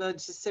responsibility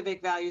to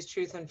civic values,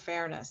 truth, and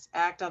fairness,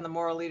 act as the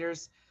moral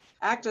leaders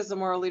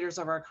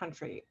of our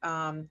country.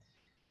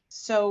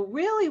 So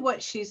really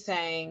what she's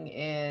saying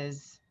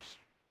is,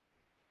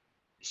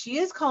 she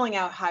is calling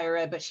out higher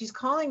ed, but she's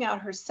calling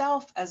out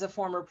herself as a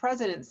former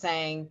president,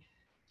 saying,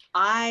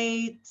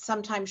 I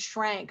sometimes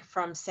shrank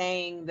from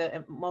saying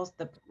the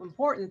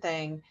important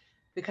thing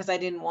because I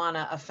didn't want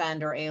to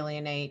offend or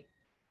alienate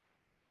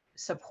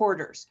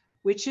supporters,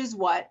 which is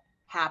what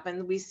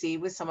happened. We see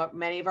with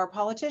many of our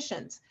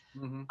politicians.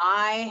 Mm-hmm.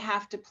 I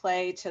have to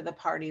play to the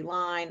party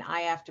line.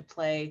 I have to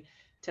play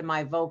to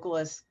my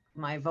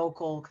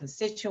vocal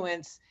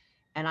constituents,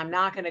 and I'm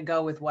not going to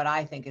go with what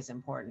I think is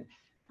important.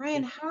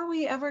 Brian, how are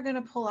we ever going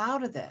to pull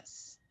out of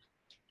this?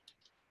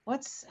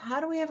 How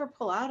do we ever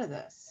pull out of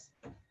this?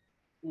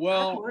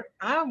 Well,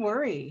 I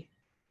worry.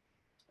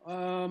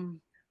 I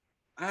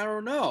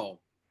don't know.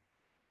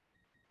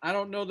 I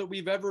don't know that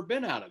we've ever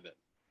been out of it.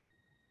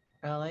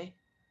 Really?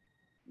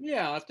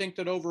 Yeah, I think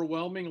that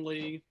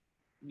overwhelmingly,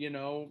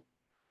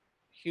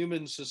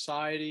 human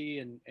society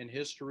and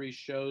history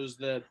shows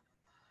that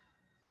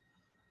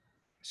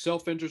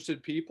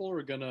self-interested people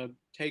are going to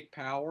take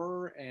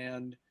power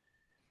and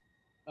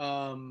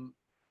um,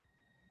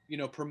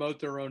 promote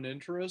their own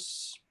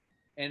interests,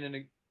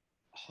 and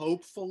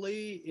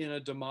hopefully in a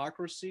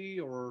democracy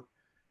or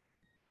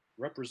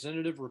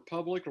representative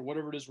republic or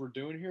whatever it is we're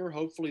doing here,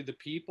 hopefully the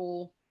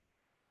people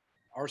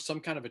are some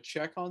kind of a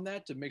check on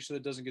that to make sure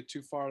that it doesn't get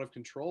too far out of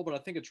control. But I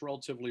think it's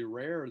relatively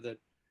rare that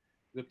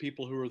the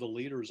people who are the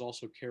leaders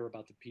also care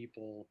about the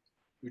people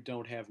who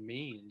don't have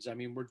means. I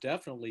mean, we're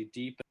definitely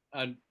deep.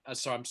 I'm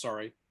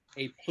sorry,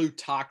 a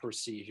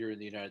plutocracy here in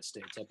the United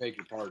States. I beg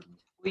your pardon.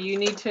 Well, you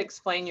need to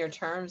explain your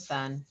terms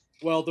then.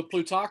 Well, the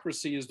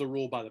plutocracy is the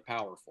rule by the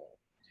powerful,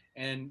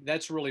 and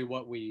that's really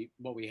what we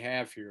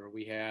have here.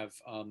 We have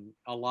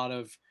a lot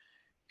of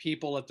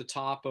people at the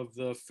top of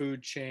the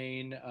food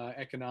chain,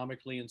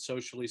 economically and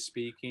socially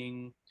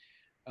speaking,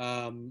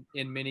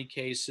 in many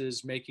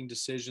cases making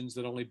decisions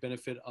that only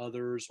benefit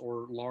others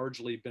or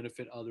largely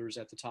benefit others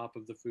at the top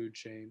of the food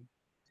chain.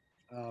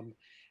 Um,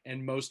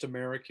 and most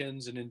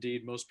Americans, and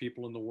indeed most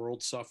people in the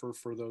world, suffer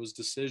for those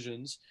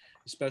decisions,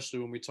 especially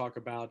when we talk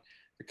about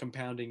the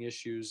compounding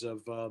issues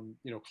of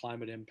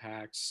climate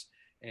impacts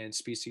and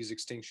species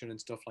extinction and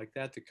stuff like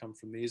that that come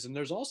from these. And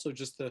there's also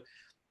just the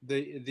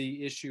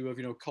issue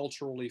of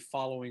culturally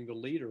following the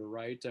leader,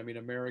 right? I mean,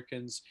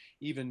 Americans,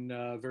 even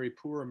very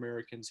poor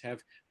Americans,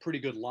 have pretty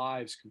good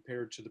lives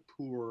compared to the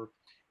poor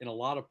in a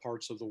lot of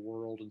parts of the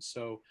world, and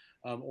so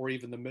or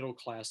even the middle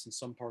class in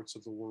some parts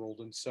of the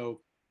world. And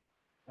so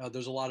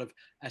there's a lot of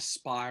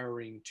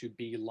aspiring to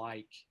be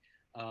like,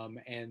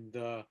 and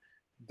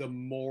the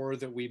more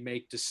that we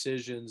make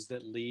decisions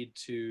that lead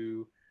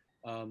to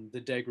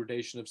the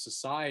degradation of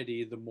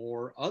society, the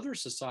more other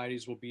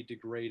societies will be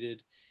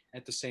degraded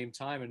at the same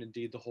time, and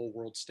indeed the whole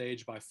world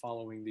stage, by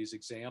following these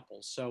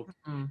examples. So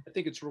I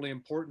think it's really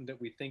important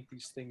that we think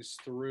these things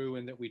through,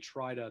 and that we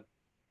try to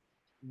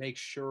make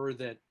sure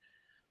that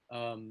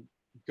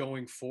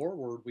going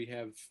forward we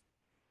have,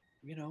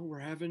 we're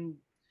having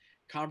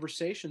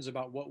conversations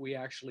about what we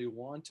actually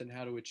want and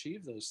how to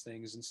achieve those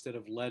things, instead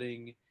of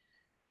letting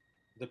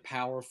the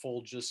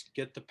powerful just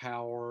get the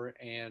power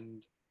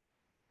and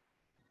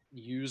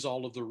use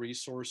all of the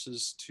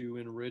resources to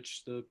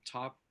enrich the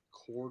top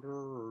quarter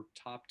or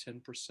top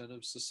 10%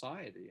 of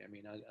society. I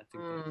mean, I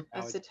think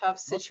that's a tough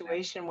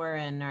situation we're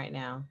in right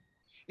now.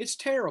 It's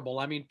terrible.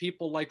 I mean,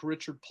 people like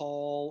Richard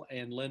Paul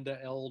and Linda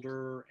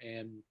Elder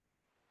and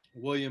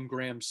William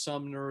Graham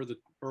Sumner, the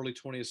early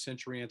 20th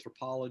century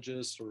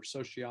anthropologist or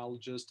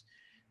sociologist,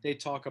 they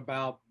talk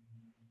about,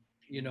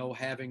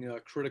 having a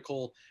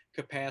critical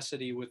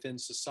capacity within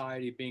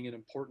society being an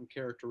important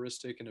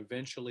characteristic. And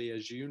eventually,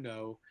 as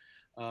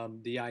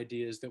the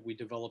idea is that we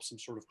develop some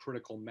sort of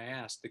critical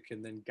mass that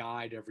can then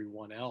guide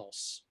everyone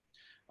else,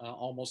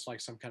 almost like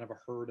some kind of a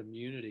herd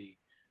immunity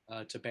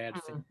to bad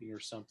thinking or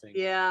something.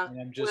 Yeah.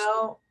 And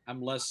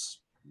I'm less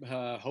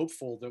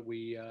hopeful that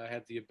we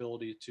have the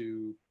ability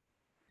to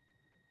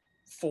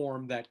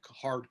form that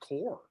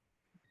hardcore.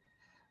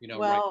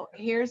 Well,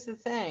 here's the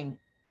thing.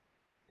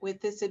 With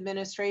this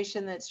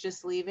administration that's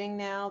just leaving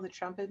now, the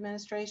Trump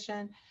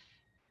administration,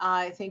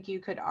 I think you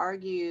could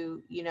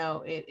argue,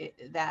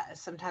 that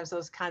sometimes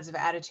those kinds of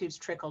attitudes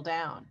trickle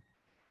down,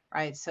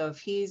 right? So if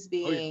he's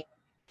being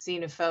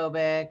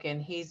xenophobic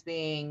and he's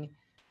being,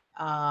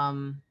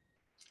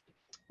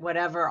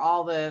 whatever,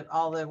 all the,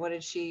 what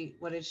did she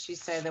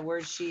say? The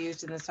words she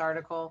used in this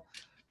article: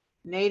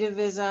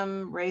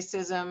 nativism,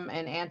 racism,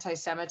 and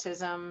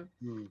anti-Semitism,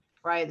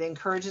 right? That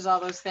encourages all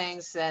those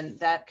things, then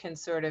that can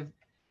sort of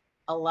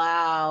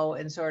allow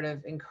and sort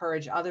of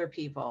encourage other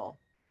people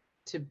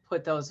to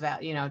put those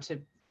to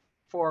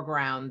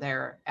foreground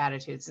their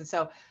attitudes. And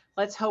so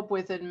let's hope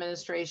with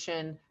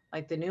administration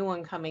like the new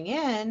one coming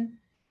in,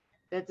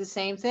 that the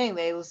same thing,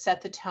 they will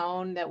set the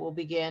tone that will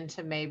begin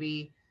to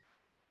maybe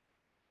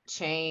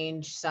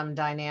change some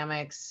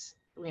dynamics,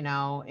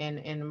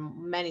 in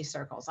many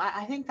circles.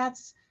 I think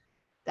that's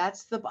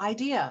the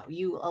idea.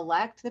 You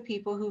elect the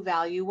people who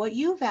value what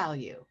you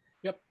value.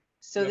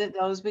 So that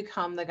those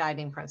become the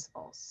guiding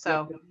principles.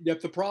 So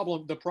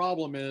the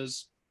problem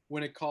is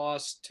when it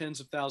costs tens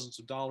of thousands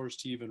of dollars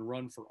to even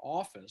run for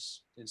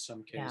office in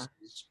some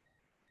cases,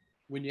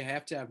 when you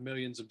have to have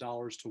millions of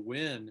dollars to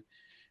win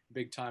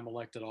big time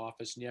elected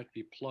office, and you have to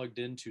be plugged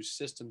into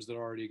systems that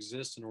already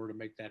exist in order to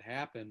make that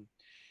happen,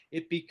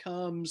 it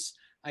becomes,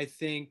 I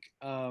think,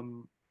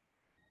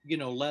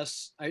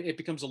 less, it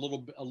becomes a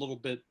little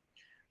bit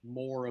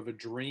more of a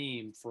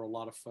dream for a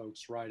lot of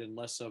folks, right? And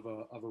less of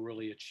a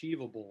really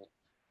achievable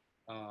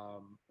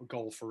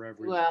goal for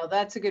everyone. Well,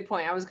 that's a good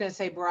point. I was going to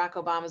say Barack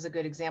Obama is a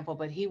good example,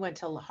 but he went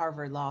to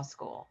Harvard Law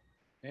School.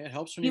 Yeah, it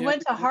helps when he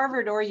went to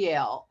Harvard or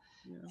Yale,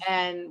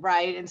 and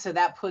right, and so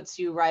that puts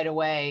you right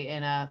away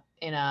in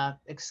a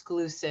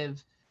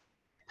exclusive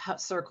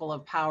circle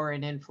of power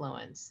and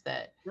influence.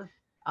 That,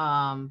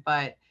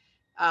 but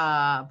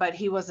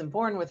he wasn't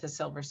born with a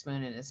silver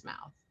spoon in his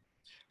mouth.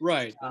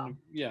 Right. And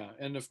yeah.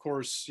 And of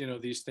course,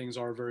 these things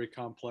are very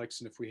complex.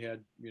 And if we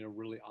had,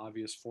 really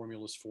obvious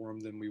formulas for them,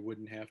 then we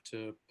wouldn't have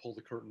to pull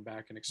the curtain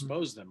back and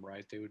expose them,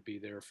 right? They would be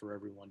there for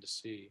everyone to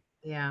see.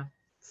 Yeah.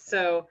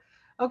 So,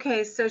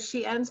 okay. So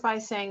she ends by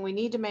saying we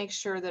need to make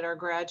sure that our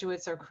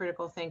graduates are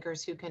critical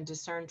thinkers who can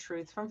discern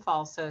truth from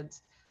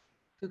falsehoods,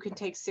 who can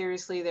take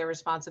seriously their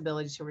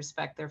responsibility to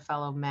respect their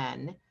fellow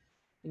men.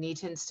 We need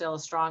to instill a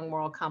strong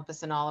moral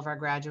compass in all of our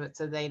graduates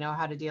so they know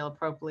how to deal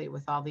appropriately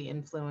with all the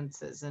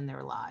influences in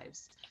their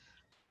lives.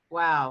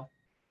 Wow.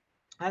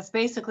 That's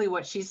basically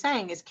what she's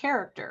saying is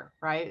character,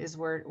 right? Is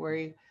where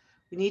we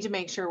need to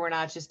make sure we're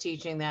not just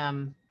teaching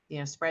them,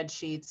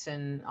 spreadsheets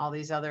and all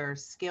these other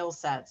skill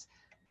sets,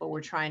 but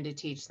we're trying to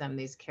teach them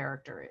these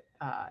character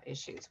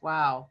issues.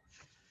 Wow.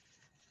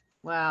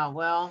 Wow.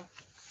 Well,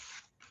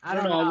 I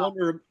don't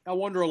know. I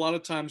wonder a lot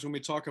of times when we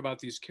talk about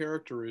these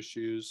character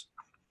issues,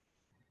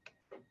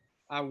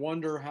 I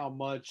wonder how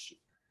much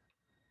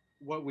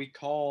what we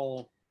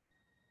call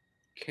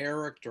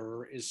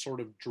character is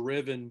sort of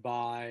driven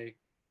by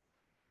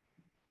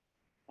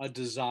a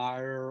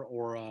desire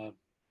or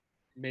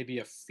maybe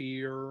a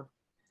fear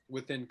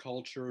within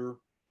culture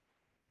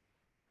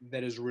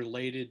that is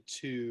related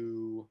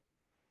to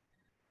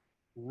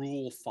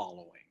rule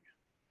following.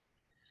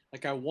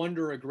 Like, I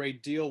wonder a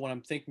great deal when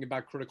I'm thinking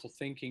about critical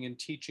thinking and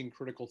teaching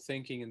critical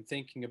thinking and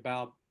thinking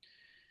about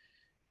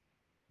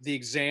the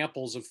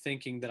examples of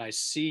thinking that I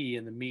see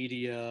in the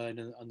media and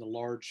on the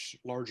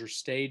larger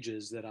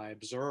stages that I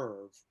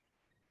observe.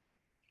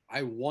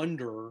 I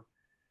wonder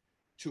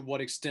to what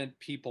extent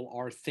people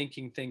are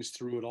thinking things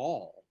through at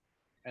all,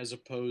 as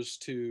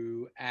opposed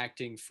to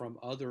acting from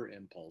other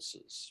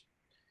impulses.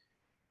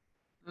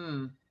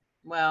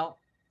 Well,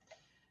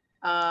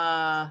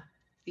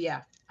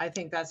 yeah, I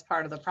think that's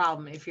part of the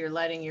problem. If you're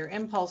letting your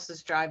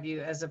impulses drive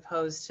you as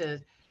opposed to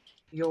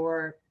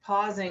you're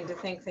pausing to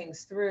think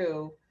things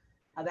through,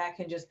 that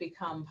can just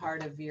become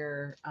part of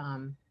your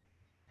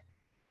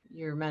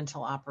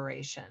mental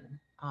operation,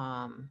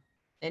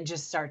 and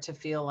just start to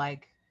feel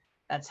like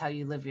that's how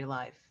you live your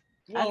life.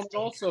 Well,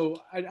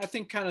 also, I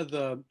think kind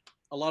of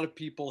a lot of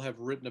people have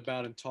written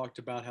about and talked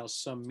about how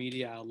some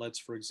media outlets,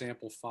 for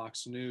example,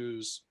 Fox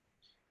News,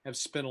 have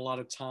spent a lot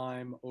of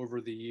time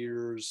over the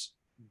years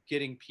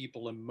getting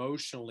people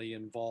emotionally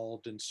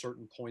involved in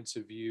certain points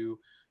of view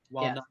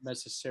while not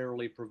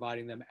necessarily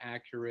providing them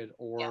accurate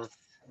or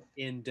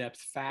in-depth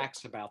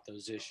facts about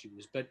those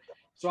issues. But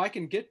so I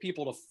can get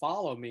people to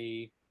follow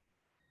me,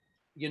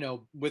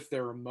 with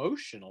their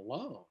emotion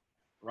alone,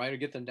 right? Or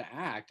get them to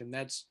act. And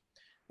that's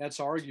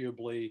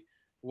arguably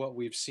what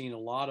we've seen a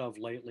lot of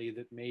lately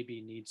that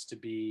maybe needs to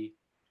be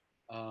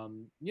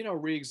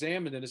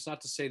re-examined. And it's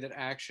not to say that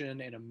action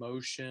and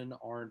emotion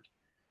aren't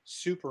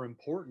super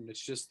important.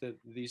 It's just that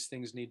these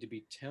things need to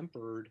be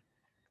tempered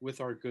with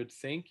our good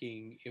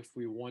thinking if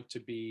we want to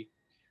be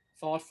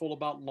thoughtful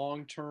about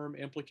long-term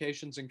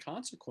implications and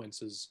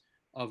consequences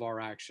of our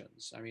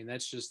actions. I mean,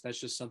 that's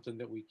just something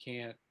that we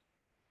can't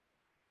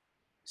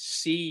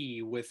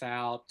see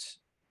without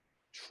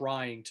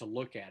trying to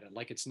look at it.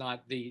 Like, it's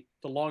not the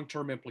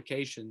long-term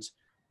implications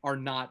are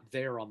not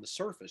there on the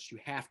surface. You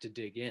have to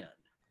dig in,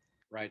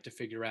 right, to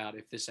figure out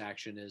if this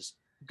action is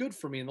good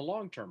for me in the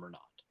long term or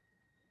not,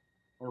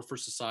 or for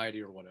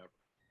society or whatever.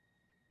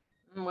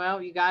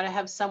 Well, you got to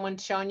have someone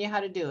showing you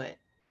how to do it.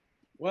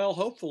 Well,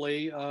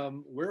 hopefully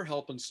we're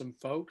helping some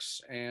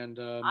folks, and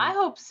I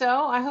hope so.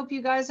 I hope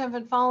you guys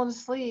haven't fallen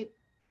asleep.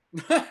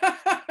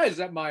 Is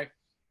that my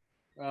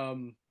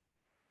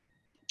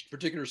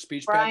particular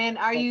speech Brian,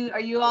 are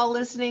you all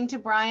listening to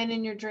Brian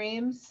in your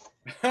dreams?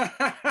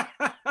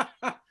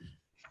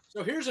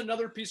 So here's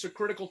another piece of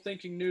critical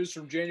thinking news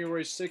from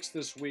January 6th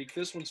this week.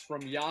 This one's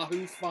from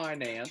Yahoo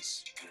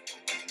Finance.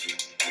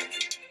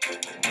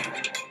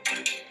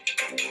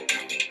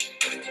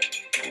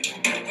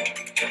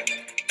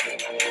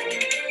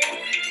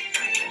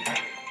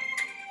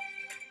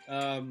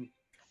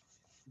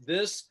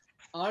 This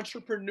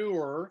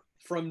entrepreneur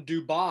from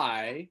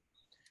Dubai,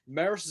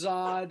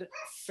 Merzad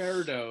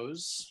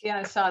Ferdows. Yeah,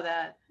 I saw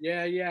that.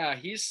 Yeah.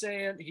 He's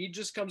saying he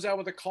just comes out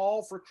with a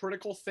call for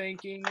critical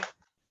thinking,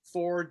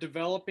 for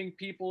developing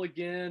people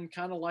again,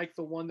 kind of like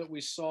the one that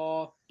we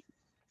saw,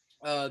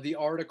 the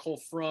article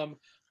from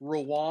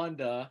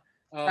Rwanda.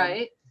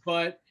 Right.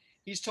 But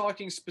he's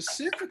talking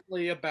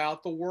specifically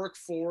about the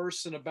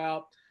workforce and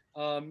about,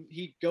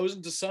 he goes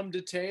into some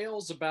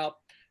details about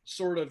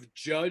sort of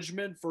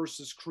judgment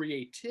versus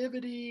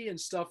creativity and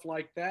stuff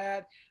like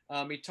that.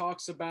 He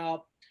talks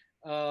about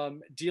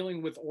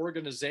dealing with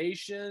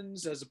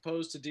organizations as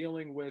opposed to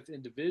dealing with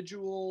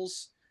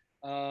individuals.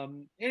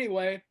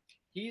 Anyway,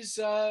 he's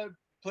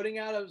putting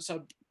out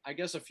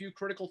a few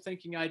critical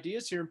thinking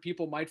ideas here, and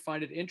people might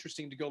find it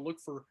interesting to go look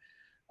for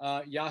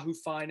Yahoo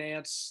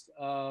Finance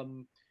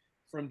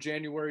from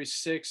January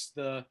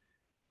 6th.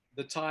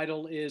 The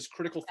title is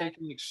Critical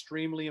Thinking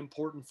Extremely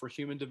Important for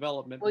Human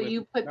Development. Will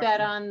you put that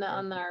on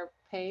our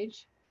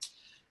page?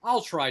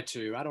 I'll try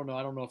to. I don't know.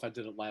 I don't know if I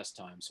did it last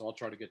time, so I'll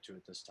try to get to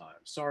it this time.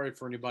 Sorry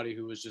for anybody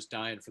who was just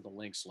dying for the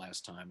links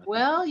last time.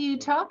 Well, you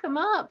talk them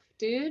up,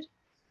 dude.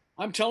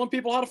 I'm telling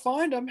people how to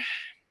find them.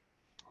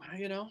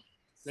 You know,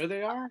 there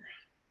they are.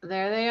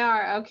 There they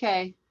are.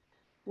 Okay.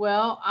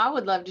 Well, I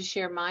would love to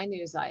share my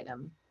news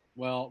item.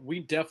 Well,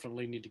 we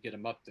definitely need to get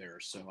them up there,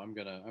 so I'm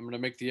gonna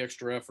make the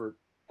extra effort.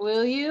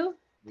 Will you?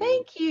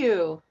 Thank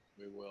you.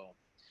 We will.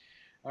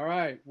 All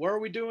right, where are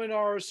we doing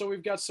our? So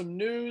we've got some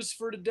news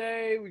for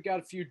today. We've got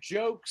a few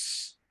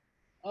jokes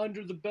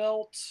under the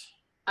belt.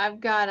 I've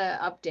got an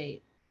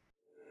update.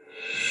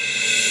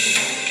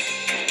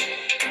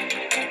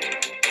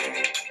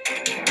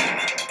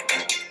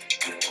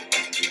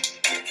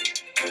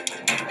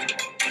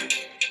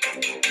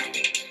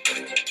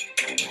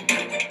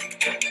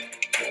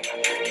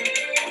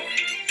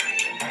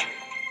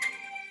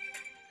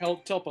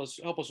 Help us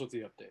with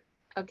the update.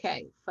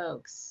 Okay,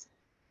 folks,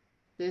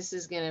 this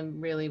is going to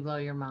really blow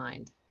your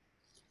mind,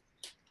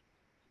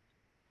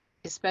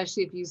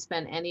 especially if you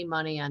spent any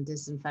money on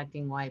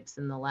disinfecting wipes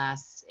in the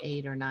last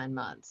 8 or 9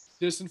 months.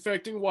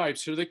 Disinfecting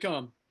wipes, here they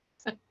come.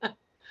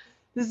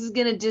 This is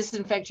going to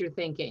disinfect your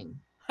thinking.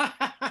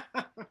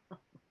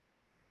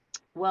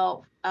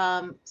 Well,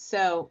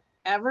 so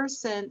ever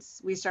since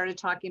we started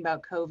talking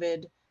about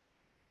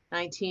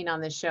COVID-19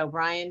 on this show,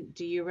 Brian,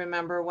 do you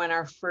remember when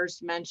our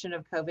first mention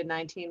of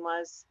COVID-19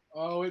 was?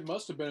 Oh, it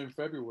must have been in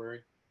February.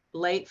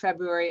 Late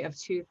February of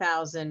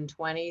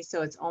 2020,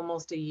 so it's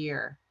almost a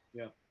year.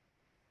 Yeah.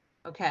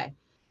 Okay,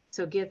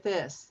 so get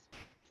this.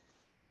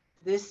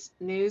 This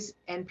news,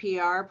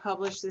 NPR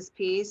published this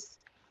piece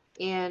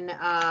in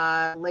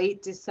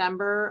late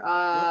December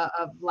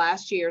of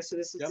last year. So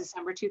this is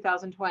December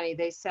 2020.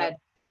 They said,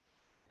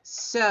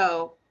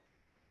 so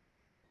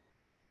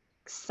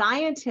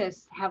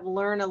scientists have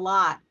learned a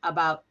lot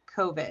about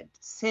COVID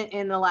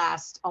in the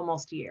last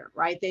almost year,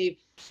 right?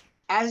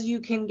 As you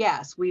can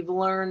guess, we've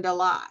learned a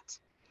lot.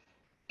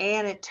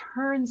 And it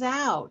turns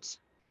out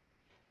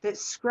that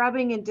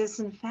scrubbing and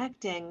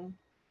disinfecting,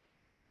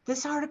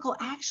 this article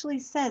actually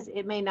says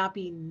it may not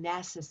be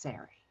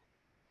necessary.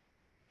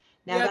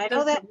 Now, I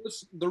know that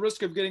the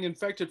risk of getting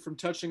infected from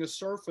touching a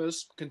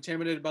surface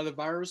contaminated by the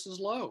virus is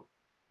low.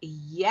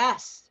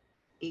 Yes,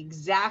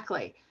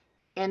 exactly.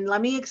 And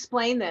let me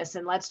explain this,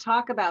 and let's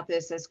talk about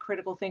this as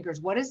critical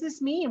thinkers. What does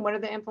this mean? What are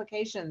the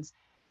implications?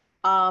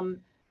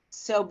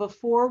 So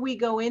before we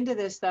go into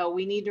this, though,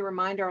 we need to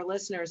remind our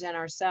listeners and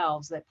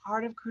ourselves that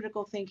part of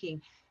critical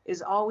thinking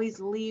is always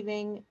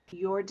leaving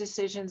your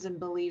decisions and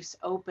beliefs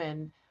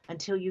open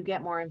until you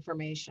get more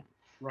information.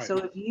 Right.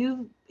 So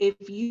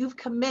if you've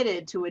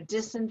committed to a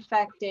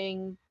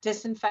disinfecting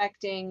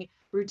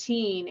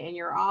routine in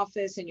your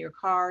office, in your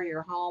car,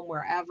 your home,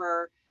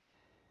 wherever,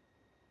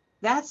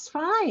 that's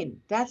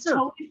fine. That's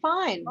totally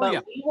fine.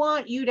 But we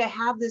want you to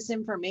have this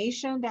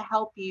information to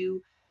help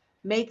you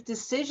make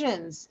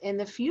decisions in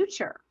the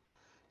future.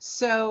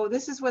 So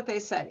this is what they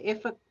said.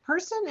 If a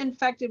person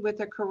infected with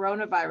a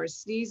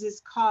coronavirus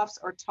sneezes, coughs,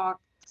 or talks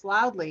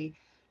loudly,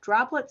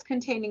 droplets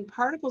containing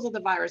particles of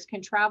the virus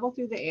can travel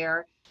through the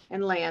air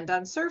and land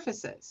on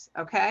surfaces,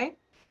 okay?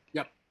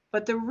 Yep.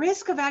 But the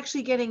risk of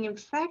actually getting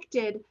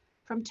infected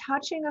from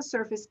touching a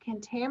surface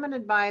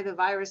contaminated by the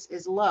virus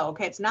is low.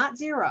 Okay, it's not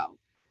zero,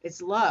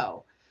 it's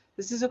low.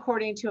 This is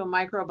according to a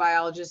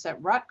microbiologist at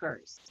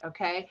Rutgers,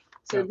 okay?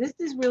 So this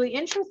is really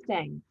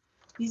interesting.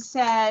 He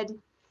said,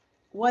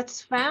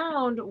 what's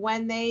found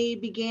when they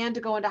began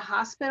to go into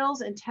hospitals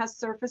and test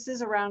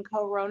surfaces around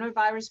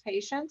coronavirus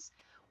patients,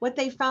 what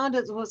they found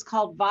is what's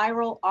called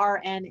viral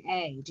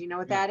RNA. Do you know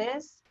what that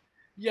is?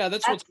 Yeah,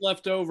 that's what's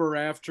left over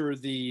after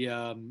the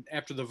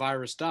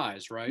virus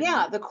dies, right?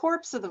 Yeah, the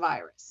corpse of the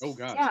virus. Oh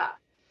gosh. Yeah.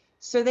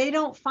 So they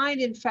don't find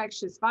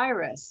infectious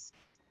virus.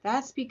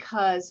 That's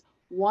because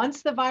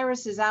once the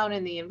virus is out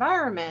in the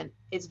environment,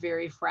 it's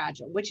very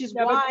fragile, which is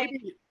why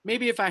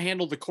maybe if I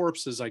handle the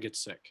corpses, I get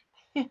sick.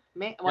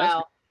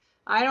 Well,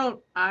 I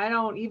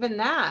don't even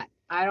that.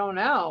 I don't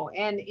know.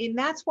 And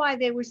that's why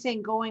they were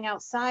saying going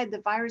outside,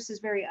 the virus is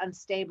very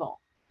unstable,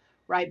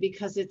 right?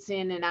 Because it's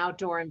in an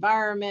outdoor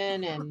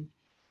environment and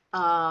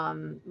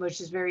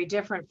which is very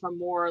different from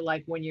more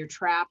like when you're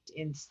trapped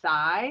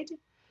inside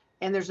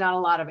and there's not a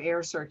lot of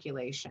air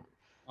circulation.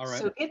 All right.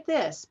 So get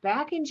this,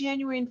 back in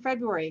January and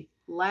February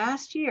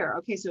last year,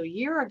 okay, so a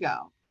year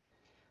ago,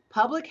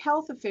 public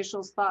health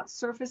officials thought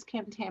surface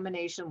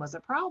contamination was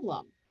a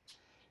problem.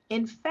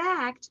 In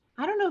fact,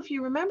 I don't know if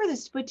you remember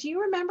this, but do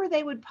you remember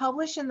they would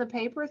publish in the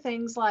paper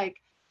things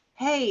like,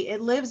 hey,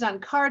 it lives on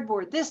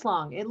cardboard this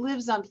long, it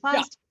lives on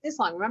plastic this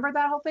long. Remember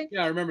that whole thing?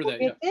 Yeah, I remember that.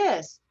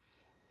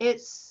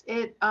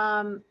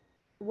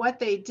 What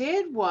they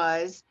did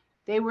was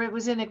it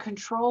was in a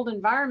controlled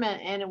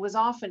environment and it was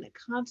often a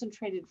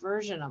concentrated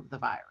version of the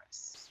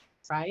virus,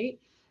 right?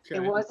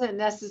 Okay. It wasn't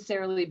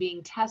necessarily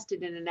being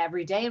tested in an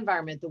everyday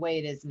environment the way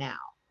it is now.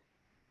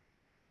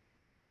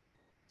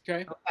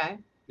 Okay.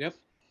 Yep.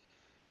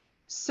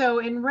 So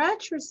in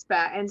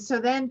retrospect, and so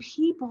then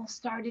people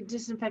started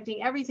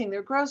disinfecting everything,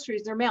 their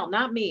groceries, their mail.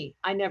 Not me.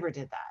 I never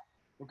did that.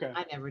 Okay.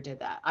 I never did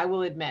that. I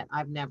will admit,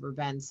 I've never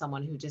been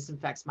someone who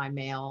disinfects my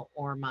mail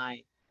or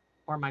my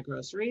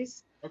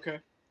groceries. Okay.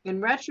 In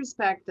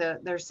retrospect,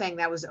 they're saying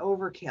that was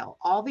overkill.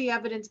 All the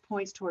evidence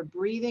points toward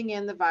breathing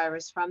in the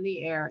virus from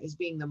the air as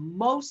being the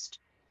most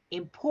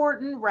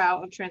important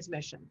route of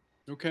transmission.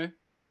 Okay.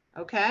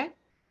 Okay.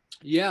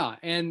 Yeah,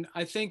 and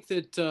I think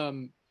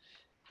that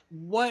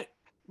what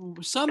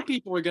some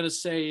people are going to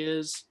say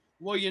is,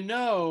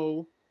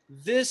 well,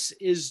 this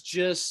is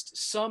just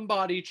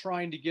somebody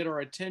trying to get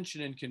our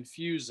attention and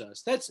confuse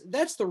us.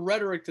 That's the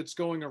rhetoric that's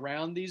going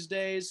around these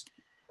days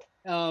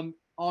on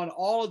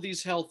all of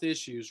these health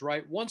issues,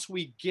 right? Once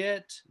we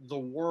get the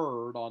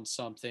word on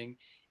something,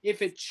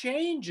 if it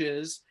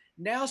changes,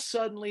 now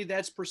suddenly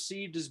that's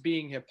perceived as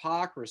being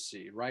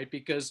hypocrisy, right?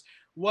 Because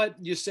what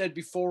you said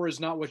before is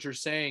not what you're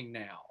saying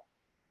now.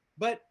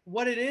 But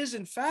what it is,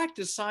 in fact,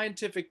 is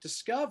scientific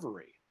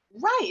discovery.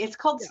 Right. It's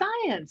called Yeah.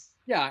 science.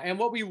 Yeah. And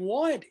what we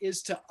want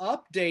is to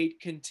update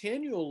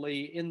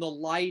continually in the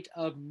light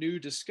of new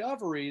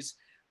discoveries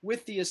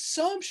with the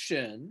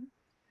assumption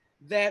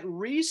that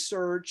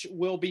research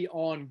will be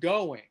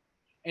ongoing.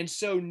 And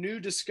so new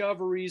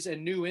discoveries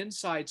and new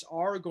insights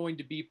are going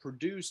to be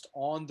produced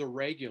on the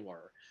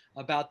regular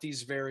about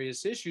these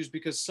various issues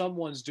because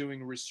someone's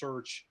doing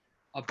research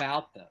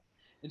about them.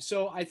 And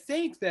so I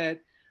think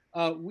that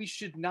we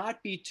should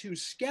not be too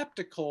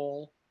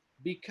skeptical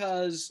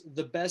because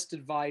the best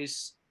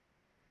advice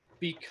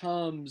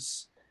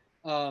becomes,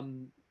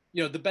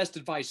 the best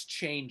advice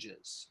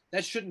changes.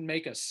 That shouldn't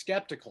make us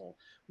skeptical.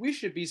 We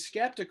should be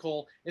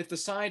skeptical if the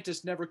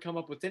scientists never come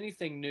up with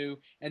anything new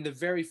and the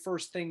very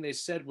first thing they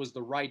said was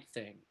the right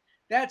thing.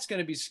 That's going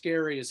to be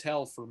scary as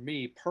hell for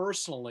me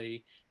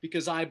personally,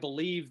 because I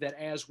believe that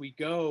as we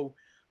go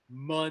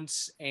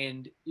months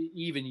and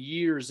even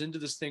years into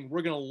this thing,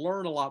 we're going to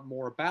learn a lot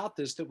more about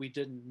this that we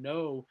didn't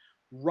know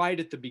right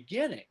at the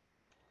beginning.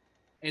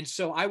 And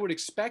so I would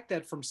expect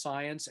that from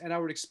science, and I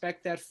would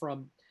expect that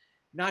from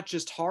not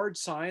just hard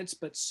science,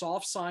 but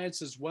soft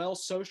science as well,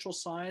 social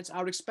science. I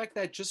would expect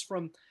that just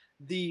from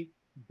the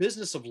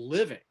business of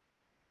living.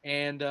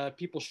 And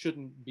people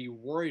shouldn't be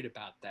worried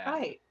about that.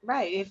 Right.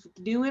 Right. If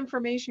new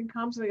information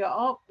comes, we go,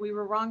 oh, we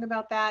were wrong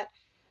about that.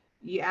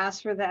 You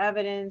ask for the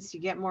evidence,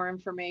 you get more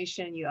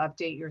information, you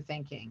update your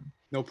thinking.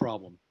 No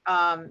problem.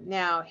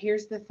 Now,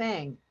 here's the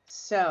thing.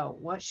 So,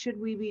 what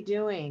should we be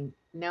doing?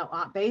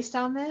 Now, based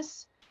on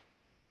this,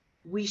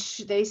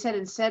 they said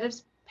instead of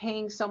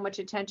paying so much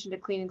attention to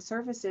cleaning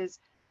surfaces,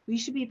 we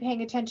should be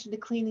paying attention to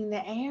cleaning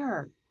the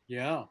air.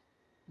 Yeah.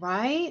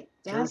 Right?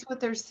 Sure. That's what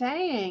they're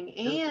saying.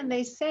 Sure. And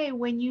they say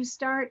when you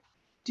start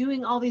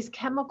doing all these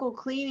chemical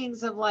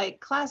cleanings of like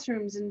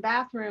classrooms and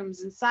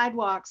bathrooms and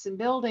sidewalks and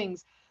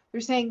buildings,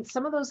 they're saying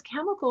some of those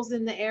chemicals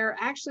in the air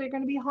actually are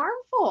going to be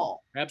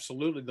harmful.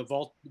 Absolutely.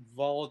 The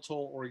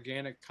volatile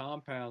organic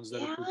compounds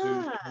that are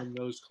produced when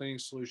those cleaning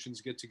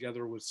solutions get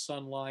together with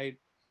sunlight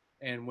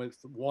and with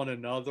one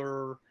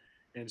another,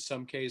 in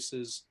some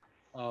cases,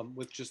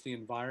 with just the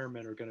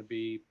environment, are going to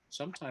be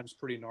sometimes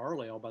pretty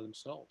gnarly all by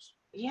themselves.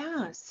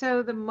 Yeah.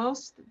 So the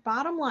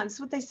bottom line, this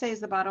is what they say is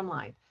the bottom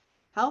line.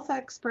 Health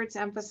experts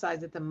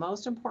emphasize that the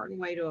most important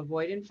way to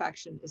avoid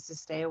infection is to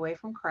stay away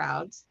from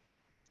crowds.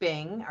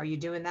 Bing, are you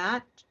doing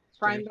that,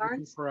 Brian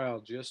Barnes?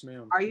 Crowds, yes,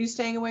 ma'am. Are you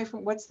staying away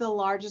from, what's the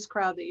largest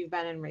crowd that you've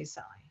been in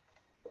recently?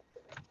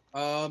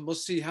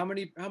 Let's see, how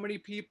many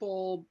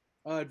people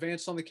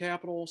advanced on the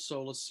Capitol?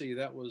 So let's see,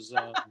 that was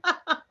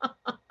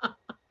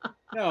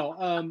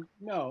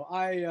no.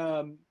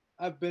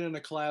 I've been in a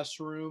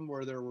classroom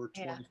where there were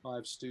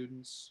 25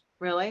 students.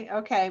 Really?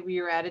 Okay. Well,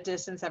 you're at a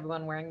distance,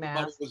 everyone wearing masks.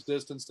 Everybody was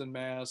distanced and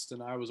masked,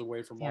 and I was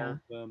away from all of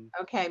them.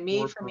 Okay.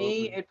 For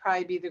me, it'd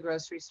probably be the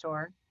grocery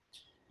store.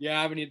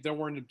 Yeah, there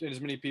weren't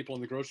as many people in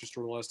the grocery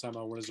store the last time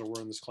I went as there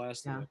were in this class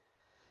today.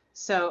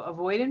 So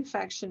avoid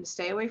infection,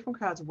 stay away from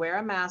crowds, wear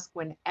a mask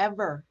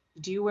whenever.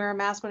 Do you wear a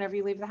mask whenever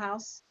you leave the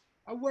house?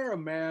 I wear a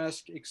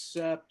mask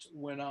except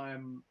when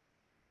I'm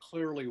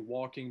clearly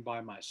walking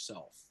by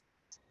myself.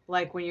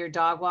 Like when you're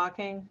dog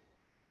walking?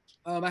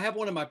 I have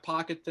one in my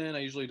pocket then. I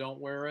usually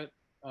don't wear it.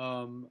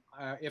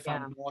 If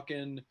I'm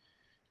walking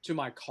to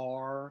my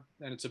car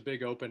and it's a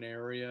big open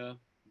area,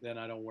 then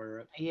I don't wear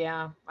it.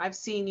 Yeah. I've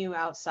seen you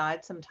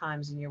outside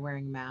sometimes and you're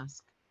wearing a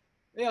mask.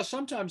 Yeah,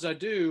 sometimes I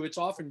do. It's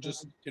often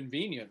just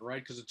convenient,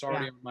 right? Because it's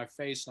already on my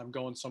face and I'm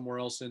going somewhere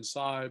else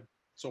inside.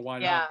 So why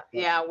not?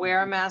 Yeah.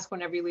 Wear a mask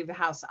whenever you leave the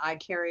house. I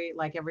carry,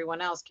 like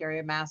everyone else, carry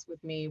a mask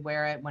with me,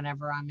 wear it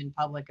whenever I'm in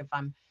public. If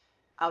I'm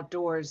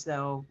outdoors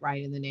though,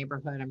 right in the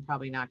neighborhood, I'm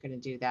probably not going to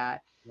do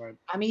that. Right.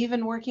 I'm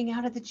even working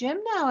out at the gym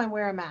now and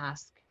wear a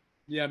mask.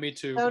 Yeah, me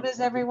too. So does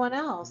everyone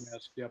else.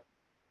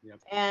 Yep.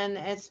 And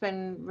it's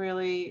been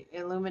really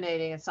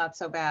illuminating. It's not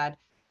so bad.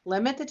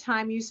 Limit the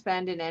time you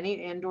spend in any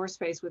indoor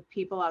space with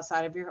people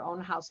outside of your own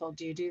household.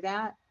 Do you do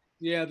that?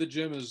 Yeah, the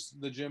gym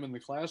in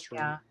the classroom.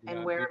 Yeah,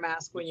 and wear a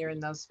mask when you're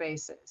in those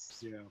spaces.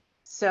 Yeah.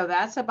 So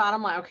that's the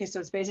bottom line. Okay, so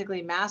it's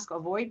basically mask,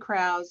 avoid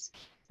crowds.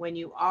 When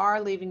you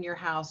are leaving your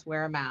house,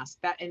 wear a mask.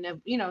 That,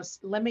 and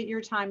limit your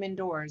time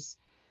indoors.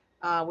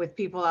 with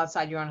people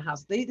outside your own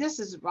house. This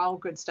is all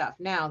good stuff.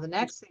 Now, the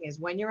next thing is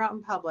when you're out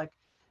in public,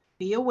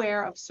 be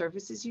aware of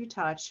surfaces you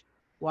touch.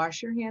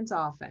 Wash your hands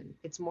often.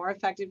 It's more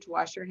effective to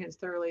wash your hands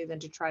thoroughly than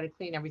to try to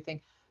clean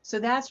everything. So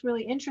that's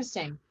really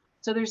interesting.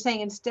 So they're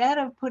saying instead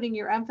of putting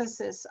your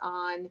emphasis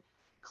on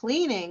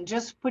cleaning,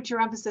 just put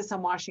your emphasis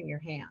on washing your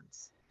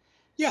hands.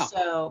 Yeah.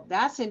 So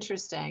that's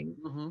interesting.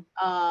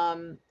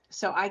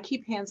 So I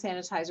keep hand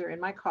sanitizer in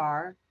my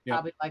car,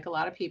 probably like a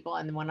lot of people.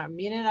 And then when the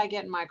minute I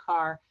get in my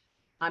car,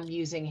 I'm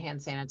using hand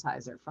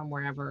sanitizer from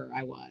wherever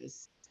I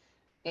was.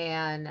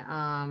 And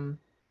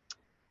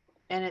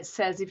it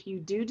says if you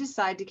do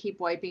decide to keep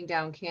wiping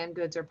down canned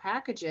goods or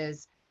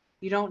packages,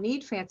 you don't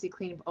need fancy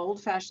clean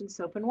old-fashioned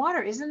soap and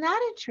water. Isn't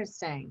that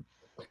interesting?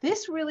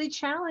 This really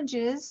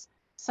challenges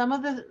some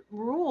of the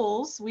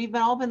rules we've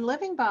all been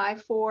living by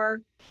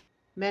for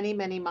many,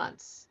 many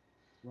months.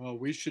 Well,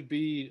 we should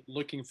be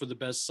looking for the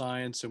best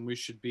science, and we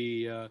should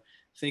be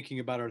thinking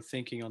about our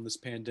thinking on this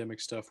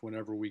pandemic stuff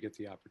whenever we get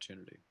the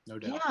opportunity. No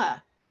doubt. Yeah.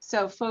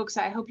 So folks,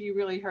 I hope you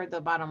really heard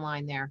the bottom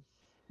line there.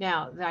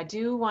 Now, I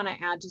do want to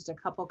add just a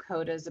couple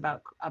codas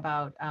about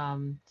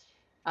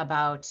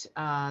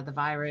the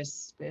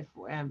virus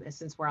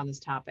since we're on this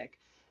topic.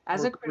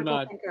 As a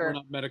critical thinker, we're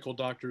not medical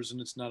doctors,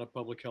 and it's not a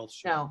public health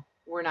show. No,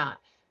 we're not.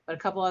 But a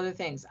couple other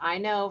things. I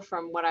know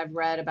from what I've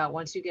read about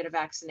once you get a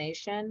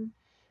vaccination,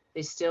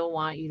 they still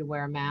want you to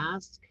wear a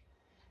mask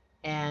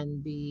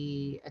and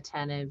be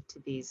attentive to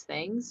these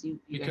things.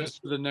 Because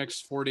for the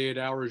next 48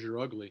 hours, you're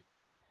ugly.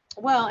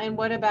 Well, and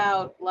what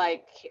about,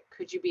 like,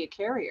 could you be a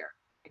carrier?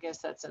 I guess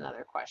that's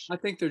another question. I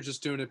think they're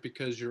just doing it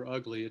because you're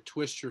ugly. It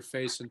twists your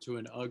face into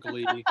an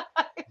ugly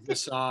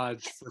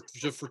visage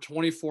for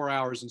 24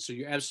 hours. And so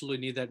you absolutely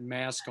need that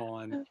mask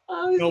on.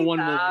 No one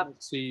will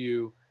see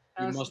you.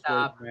 You must wear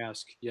a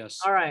mask. Yes.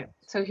 All right.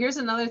 So here's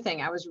another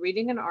thing. I was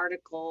reading an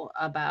article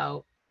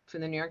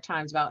from the New York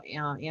Times about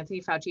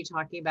Anthony Fauci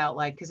talking about,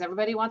 like, because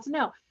everybody wants to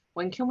know,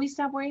 when can we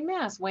stop wearing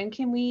masks? When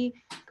can we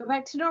go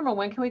back to normal?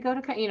 When can we go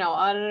to,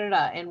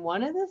 And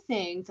one of the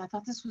things, I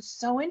thought this was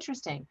so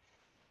interesting.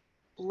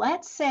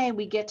 Let's say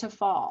we get to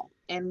fall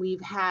and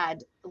we've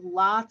had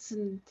lots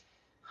and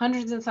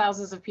hundreds of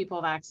thousands of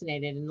people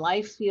vaccinated and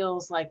life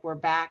feels like we're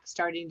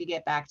starting to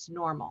get back to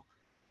normal.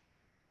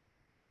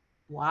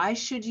 Why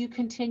should you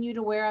continue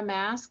to wear a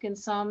mask in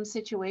some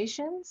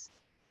situations?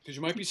 Because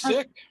you might be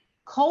sick.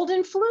 Cold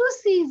and flu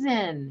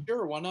season.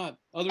 Sure, why not?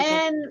 I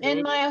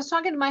was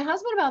talking to my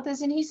husband about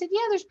this, and he said,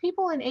 yeah, there's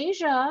people in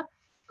Asia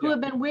who have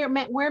been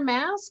wear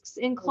masks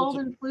in cold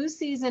and flu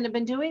season, have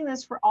been doing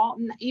this for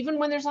even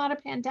when there's not a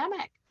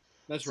pandemic.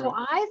 That's right. So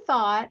I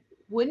thought,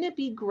 wouldn't it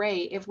be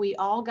great if we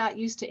all got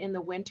used to in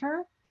the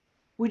winter?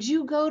 Would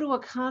you go to a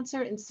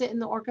concert and sit in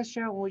the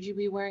orchestra, and would you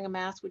be wearing a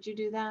mask? Would you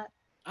do that?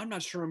 I'm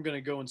not sure I'm going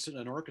to go and sit in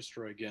an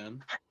orchestra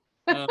again.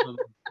 I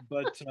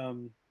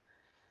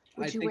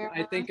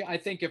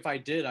think if I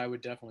did, I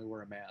would definitely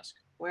wear a mask.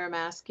 Wear a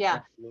mask, yeah.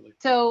 Absolutely.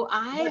 So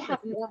I have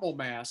a formal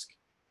mask.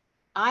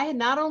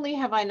 Not only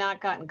have I not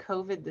gotten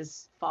COVID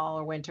this fall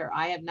or winter,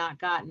 I have not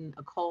gotten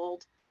a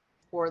cold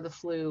or the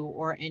flu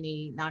or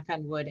any, knock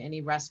on wood,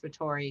 any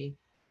respiratory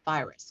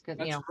virus. Because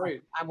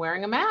great. I'm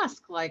wearing a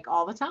mask like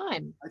all the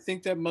time. I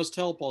think that must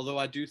help, although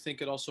I do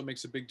think it also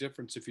makes a big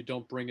difference if you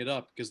don't bring it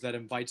up, because that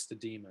invites the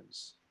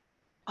demons.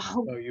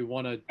 Oh, so you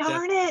want to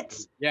darn it.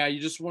 Yeah, you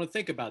just want to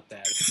think about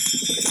that.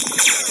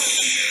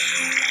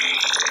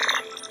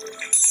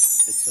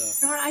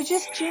 I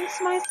just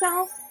jinxed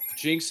myself.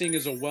 Jinxing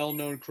is a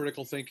well-known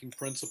critical thinking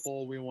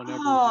principle. We want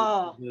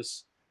to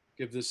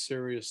give this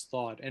serious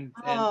thought, and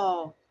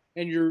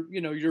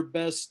your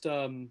best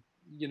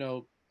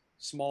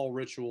small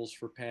rituals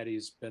for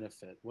Patty's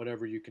benefit,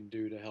 whatever you can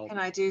do to help. Can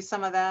I do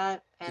some of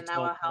that? And that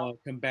will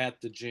help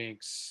combat the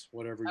jinx,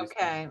 whatever you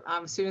think.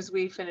 As soon as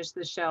we finish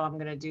the show, I'm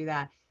going to do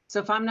that. So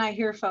if I'm not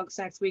here, folks,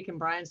 next week and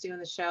Brian's doing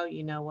the show,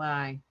 you know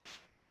why.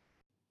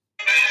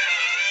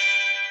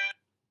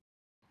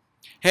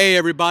 Hey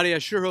everybody, I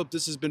sure hope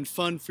this has been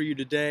fun for you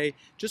today.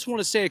 Just want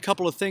to say a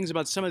couple of things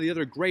about some of the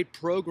other great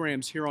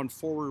programs here on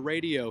Forward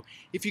Radio.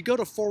 If you go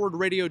to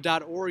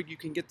forwardradio.org, you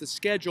can get the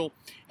schedule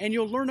and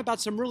you'll learn about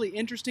some really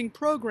interesting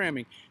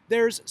programming.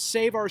 There's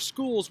Save Our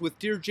Schools with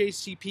Dear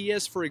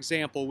JCPS, for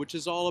example, which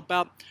is all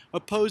about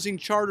opposing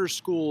charter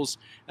schools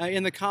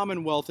in the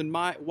Commonwealth and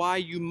why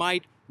you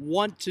might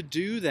want to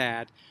do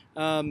that.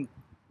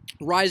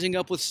 Rising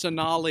Up with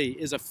Sonali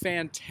is a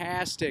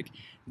fantastic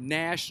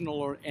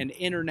national and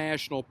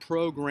international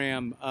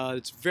program.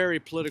 It's very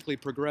politically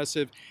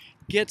progressive.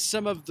 Get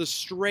some of the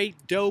straight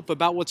dope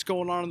about what's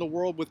going on in the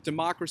world with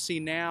democracy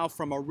now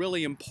from a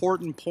really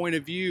important point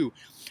of view.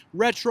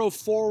 Retro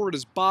Forward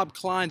is Bob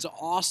Klein's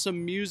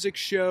awesome music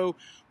show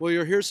where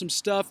you'll hear some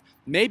stuff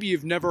maybe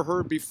you've never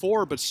heard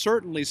before, but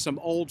certainly some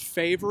old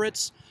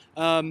favorites.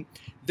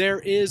 There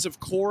is, of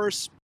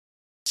course,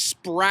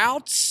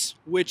 Sprouts,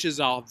 which is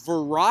a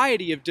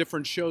variety of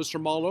different shows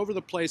from all over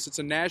the place. It's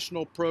a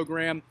national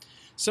program.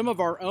 some of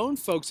our own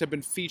folks have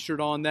been featured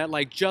on that,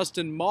 like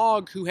Justin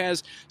Mogg, who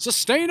has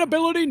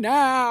Sustainability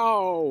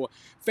Now.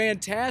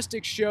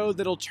 Fantastic show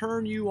that'll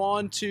turn you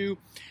on to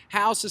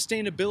how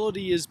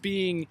sustainability is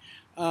being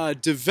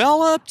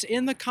developed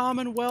in the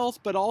Commonwealth,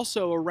 but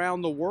also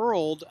around the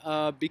world,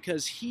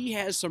 because he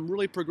has some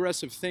really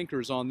progressive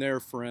thinkers on there,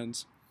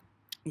 friends.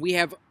 We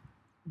have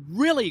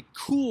really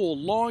cool,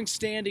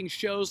 long-standing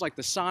shows like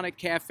the Sonic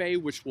Cafe,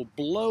 which will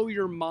blow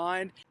your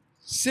mind.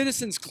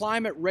 Citizens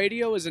Climate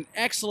Radio is an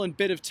excellent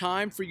bit of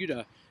time for you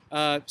to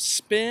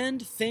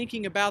spend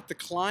thinking about the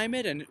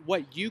climate and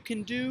what you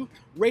can do.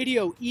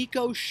 Radio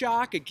Eco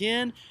Shock,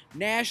 again,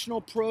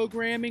 national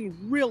programming,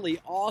 really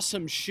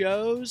awesome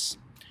shows.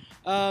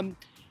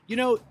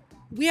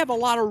 We have a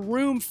lot of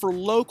room for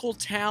local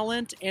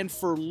talent and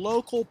for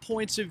local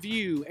points of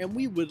view, and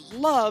we would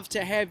love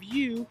to have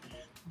you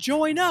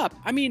join up.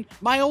 I mean,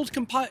 my old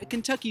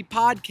Kentucky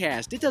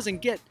podcast, it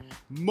doesn't get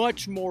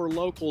much more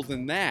local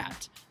than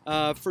that,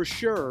 for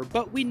sure,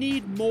 but we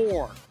need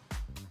more.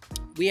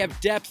 We have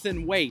depth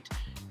and weight.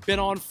 Been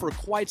on for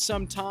quite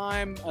some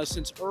time,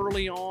 since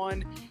early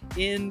on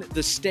in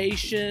the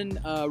station.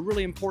 A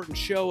really important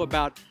show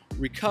about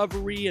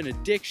recovery and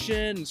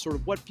addiction and sort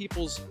of what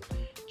people's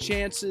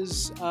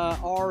chances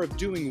are of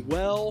doing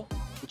well.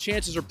 The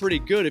chances are pretty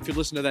good if you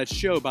listen to that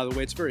show, by the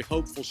way. It's a very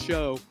hopeful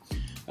show.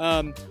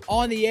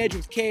 On the Edge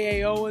with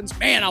K.A. Owens.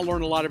 Man, I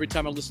learn a lot every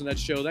time I listen to that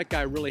show. That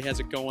guy really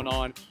has it going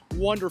on.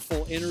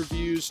 Wonderful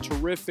interviews,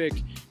 terrific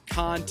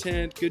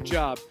content. Good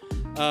job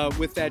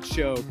with that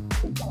show.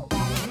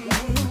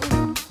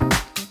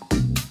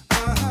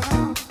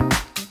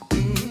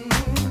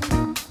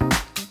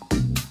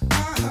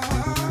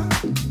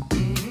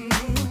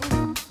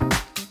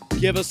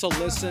 Give us a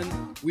listen.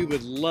 We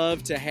would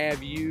love to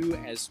have you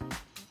as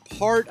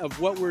part of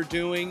what we're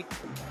doing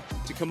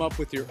to come up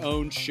with your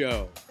own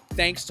show.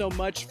 Thanks so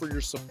much for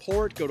your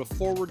support. Go to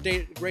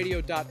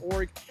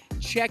forwardradio.org.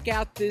 Check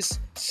out this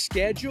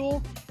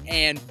schedule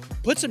and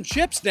put some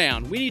chips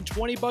down. We need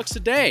 $20 a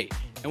day.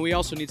 And we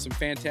also need some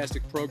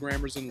fantastic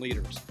programmers and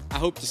leaders. I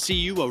hope to see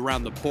you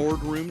around the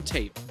boardroom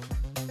table.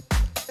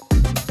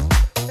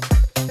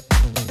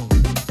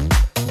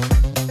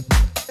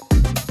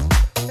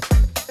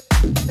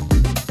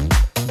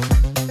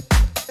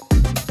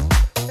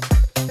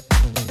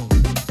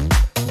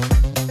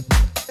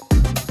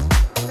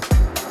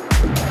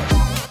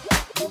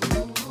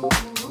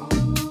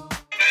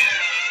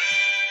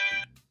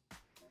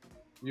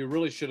 You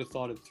really should have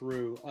thought it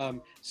through.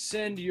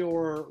 Send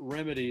your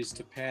remedies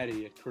to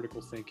Patty at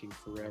Critical Thinking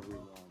for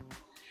Everyone.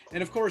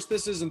 And of course,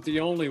 this isn't the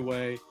only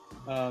way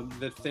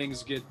that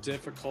things get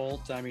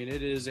difficult. I mean,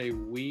 it is a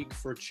week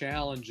for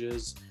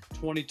challenges.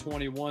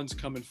 2021's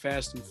coming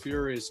fast and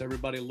furious.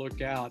 Everybody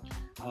look out.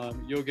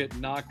 You'll get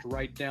knocked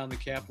right down the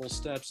Capitol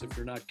steps if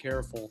you're not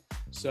careful.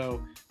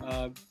 So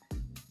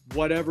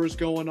whatever's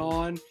going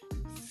on,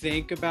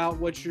 think about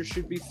what you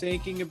should be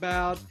thinking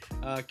about.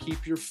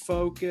 Keep your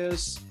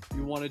focus.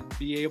 You want to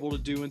be able to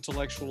do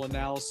intellectual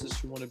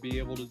analysis. You want to be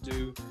able to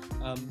do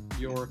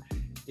your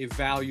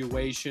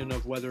evaluation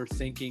of whether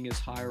thinking is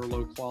high or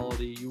low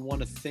quality. You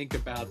want to think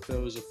about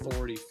those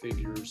authority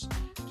figures.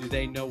 Do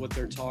they know what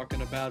they're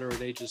talking about, or are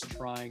they just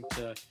trying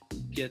to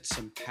get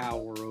some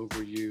power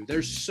over you?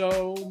 There's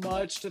so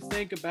much to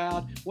think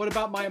about. What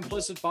about my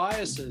implicit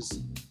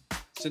biases?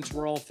 Since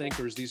we're all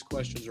thinkers, these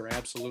questions are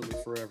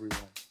absolutely for everyone.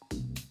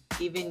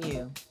 Even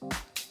you.